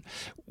dimension.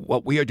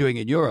 What we are doing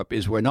in Europe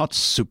is we're not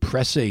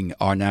suppressing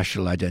our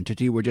national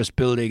identity. We're just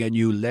building a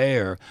new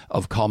layer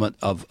of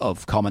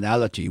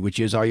commonality, which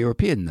is our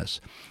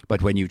Europeanness.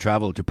 But when you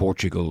travel to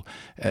Portugal,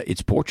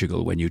 it's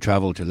Portugal. When you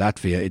travel to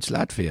Latvia, it's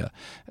Latvia.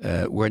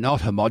 We're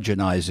not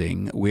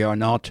homogenizing. We are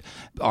not.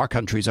 Our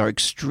countries are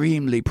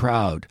extremely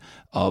proud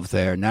of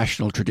their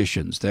national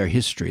traditions, their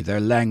history, their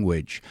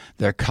language,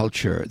 their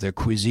culture, their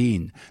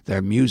cuisine,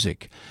 their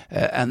music.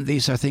 And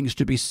these are things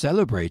to be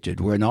celebrated.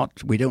 We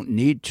don't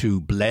need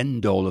to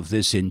blend all of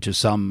this into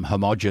some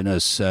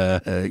homogeneous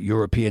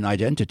European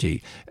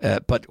identity.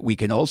 But we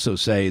can also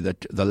say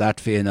that the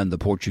Latvian and the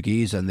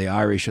Portuguese and the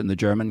Irish and the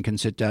German can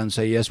sit down and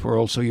say, yes, we're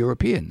also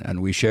European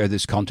and we share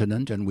this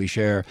continent and we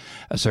share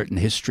a certain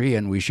history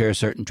and we share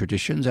certain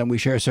traditions and we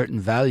share certain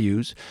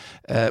values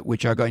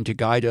which are going to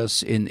guide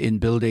us in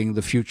building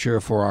the future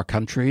for our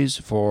countries,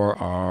 for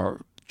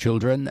our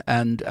children,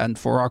 and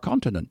for our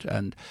continent.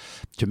 And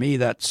to me,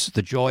 that's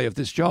the joy of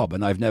this job.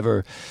 And I've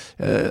never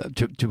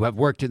to have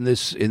worked in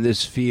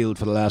this field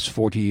for the last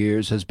 40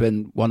 years has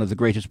been one of the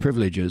greatest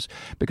privileges,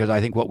 because I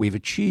think what we've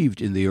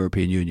achieved in the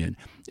European Union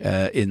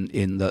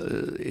in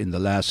the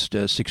last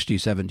 60,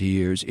 70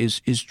 years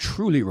is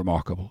truly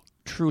remarkable.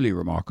 Truly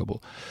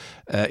remarkable.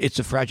 It's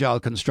a fragile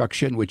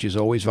construction, which is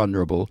always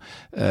vulnerable,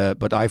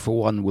 but I, for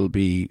one, will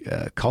be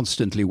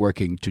constantly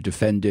working to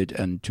defend it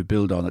and to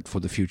build on it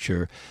for the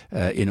future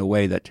in a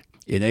way that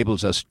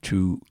enables us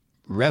to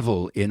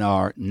revel in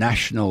our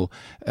national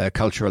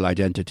cultural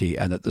identity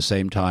and at the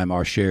same time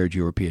our shared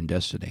European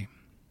destiny.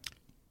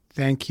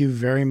 Thank you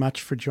very much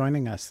for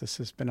joining us. This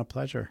has been a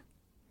pleasure.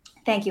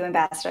 Thank you,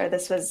 Ambassador.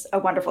 This was a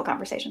wonderful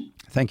conversation.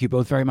 Thank you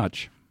both very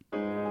much.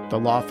 The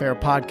Lawfare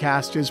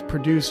podcast is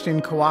produced in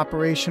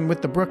cooperation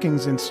with the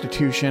Brookings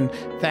Institution.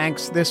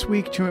 Thanks this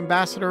week to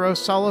Ambassador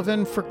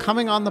O'Sullivan for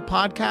coming on the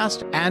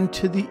podcast and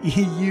to the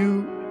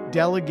EU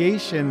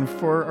delegation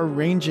for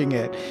arranging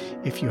it.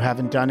 If you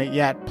haven't done it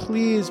yet,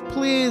 please,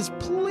 please,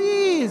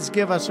 please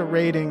give us a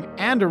rating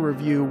and a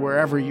review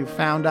wherever you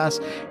found us,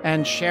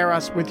 and share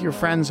us with your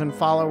friends and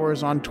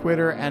followers on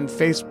Twitter and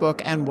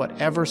Facebook and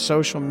whatever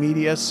social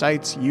media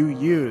sites you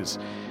use.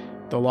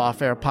 The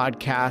Lawfare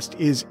podcast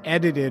is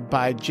edited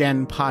by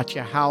Jen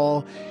Patja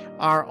Howell.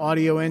 Our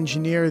audio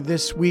engineer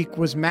this week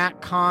was Matt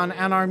Kahn,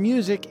 and our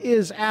music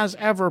is, as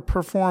ever,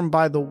 performed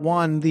by the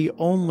one, the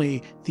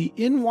only, the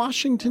in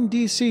Washington,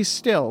 D.C.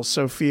 still,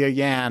 Sophia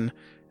Yan.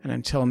 And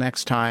until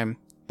next time,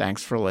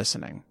 thanks for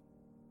listening.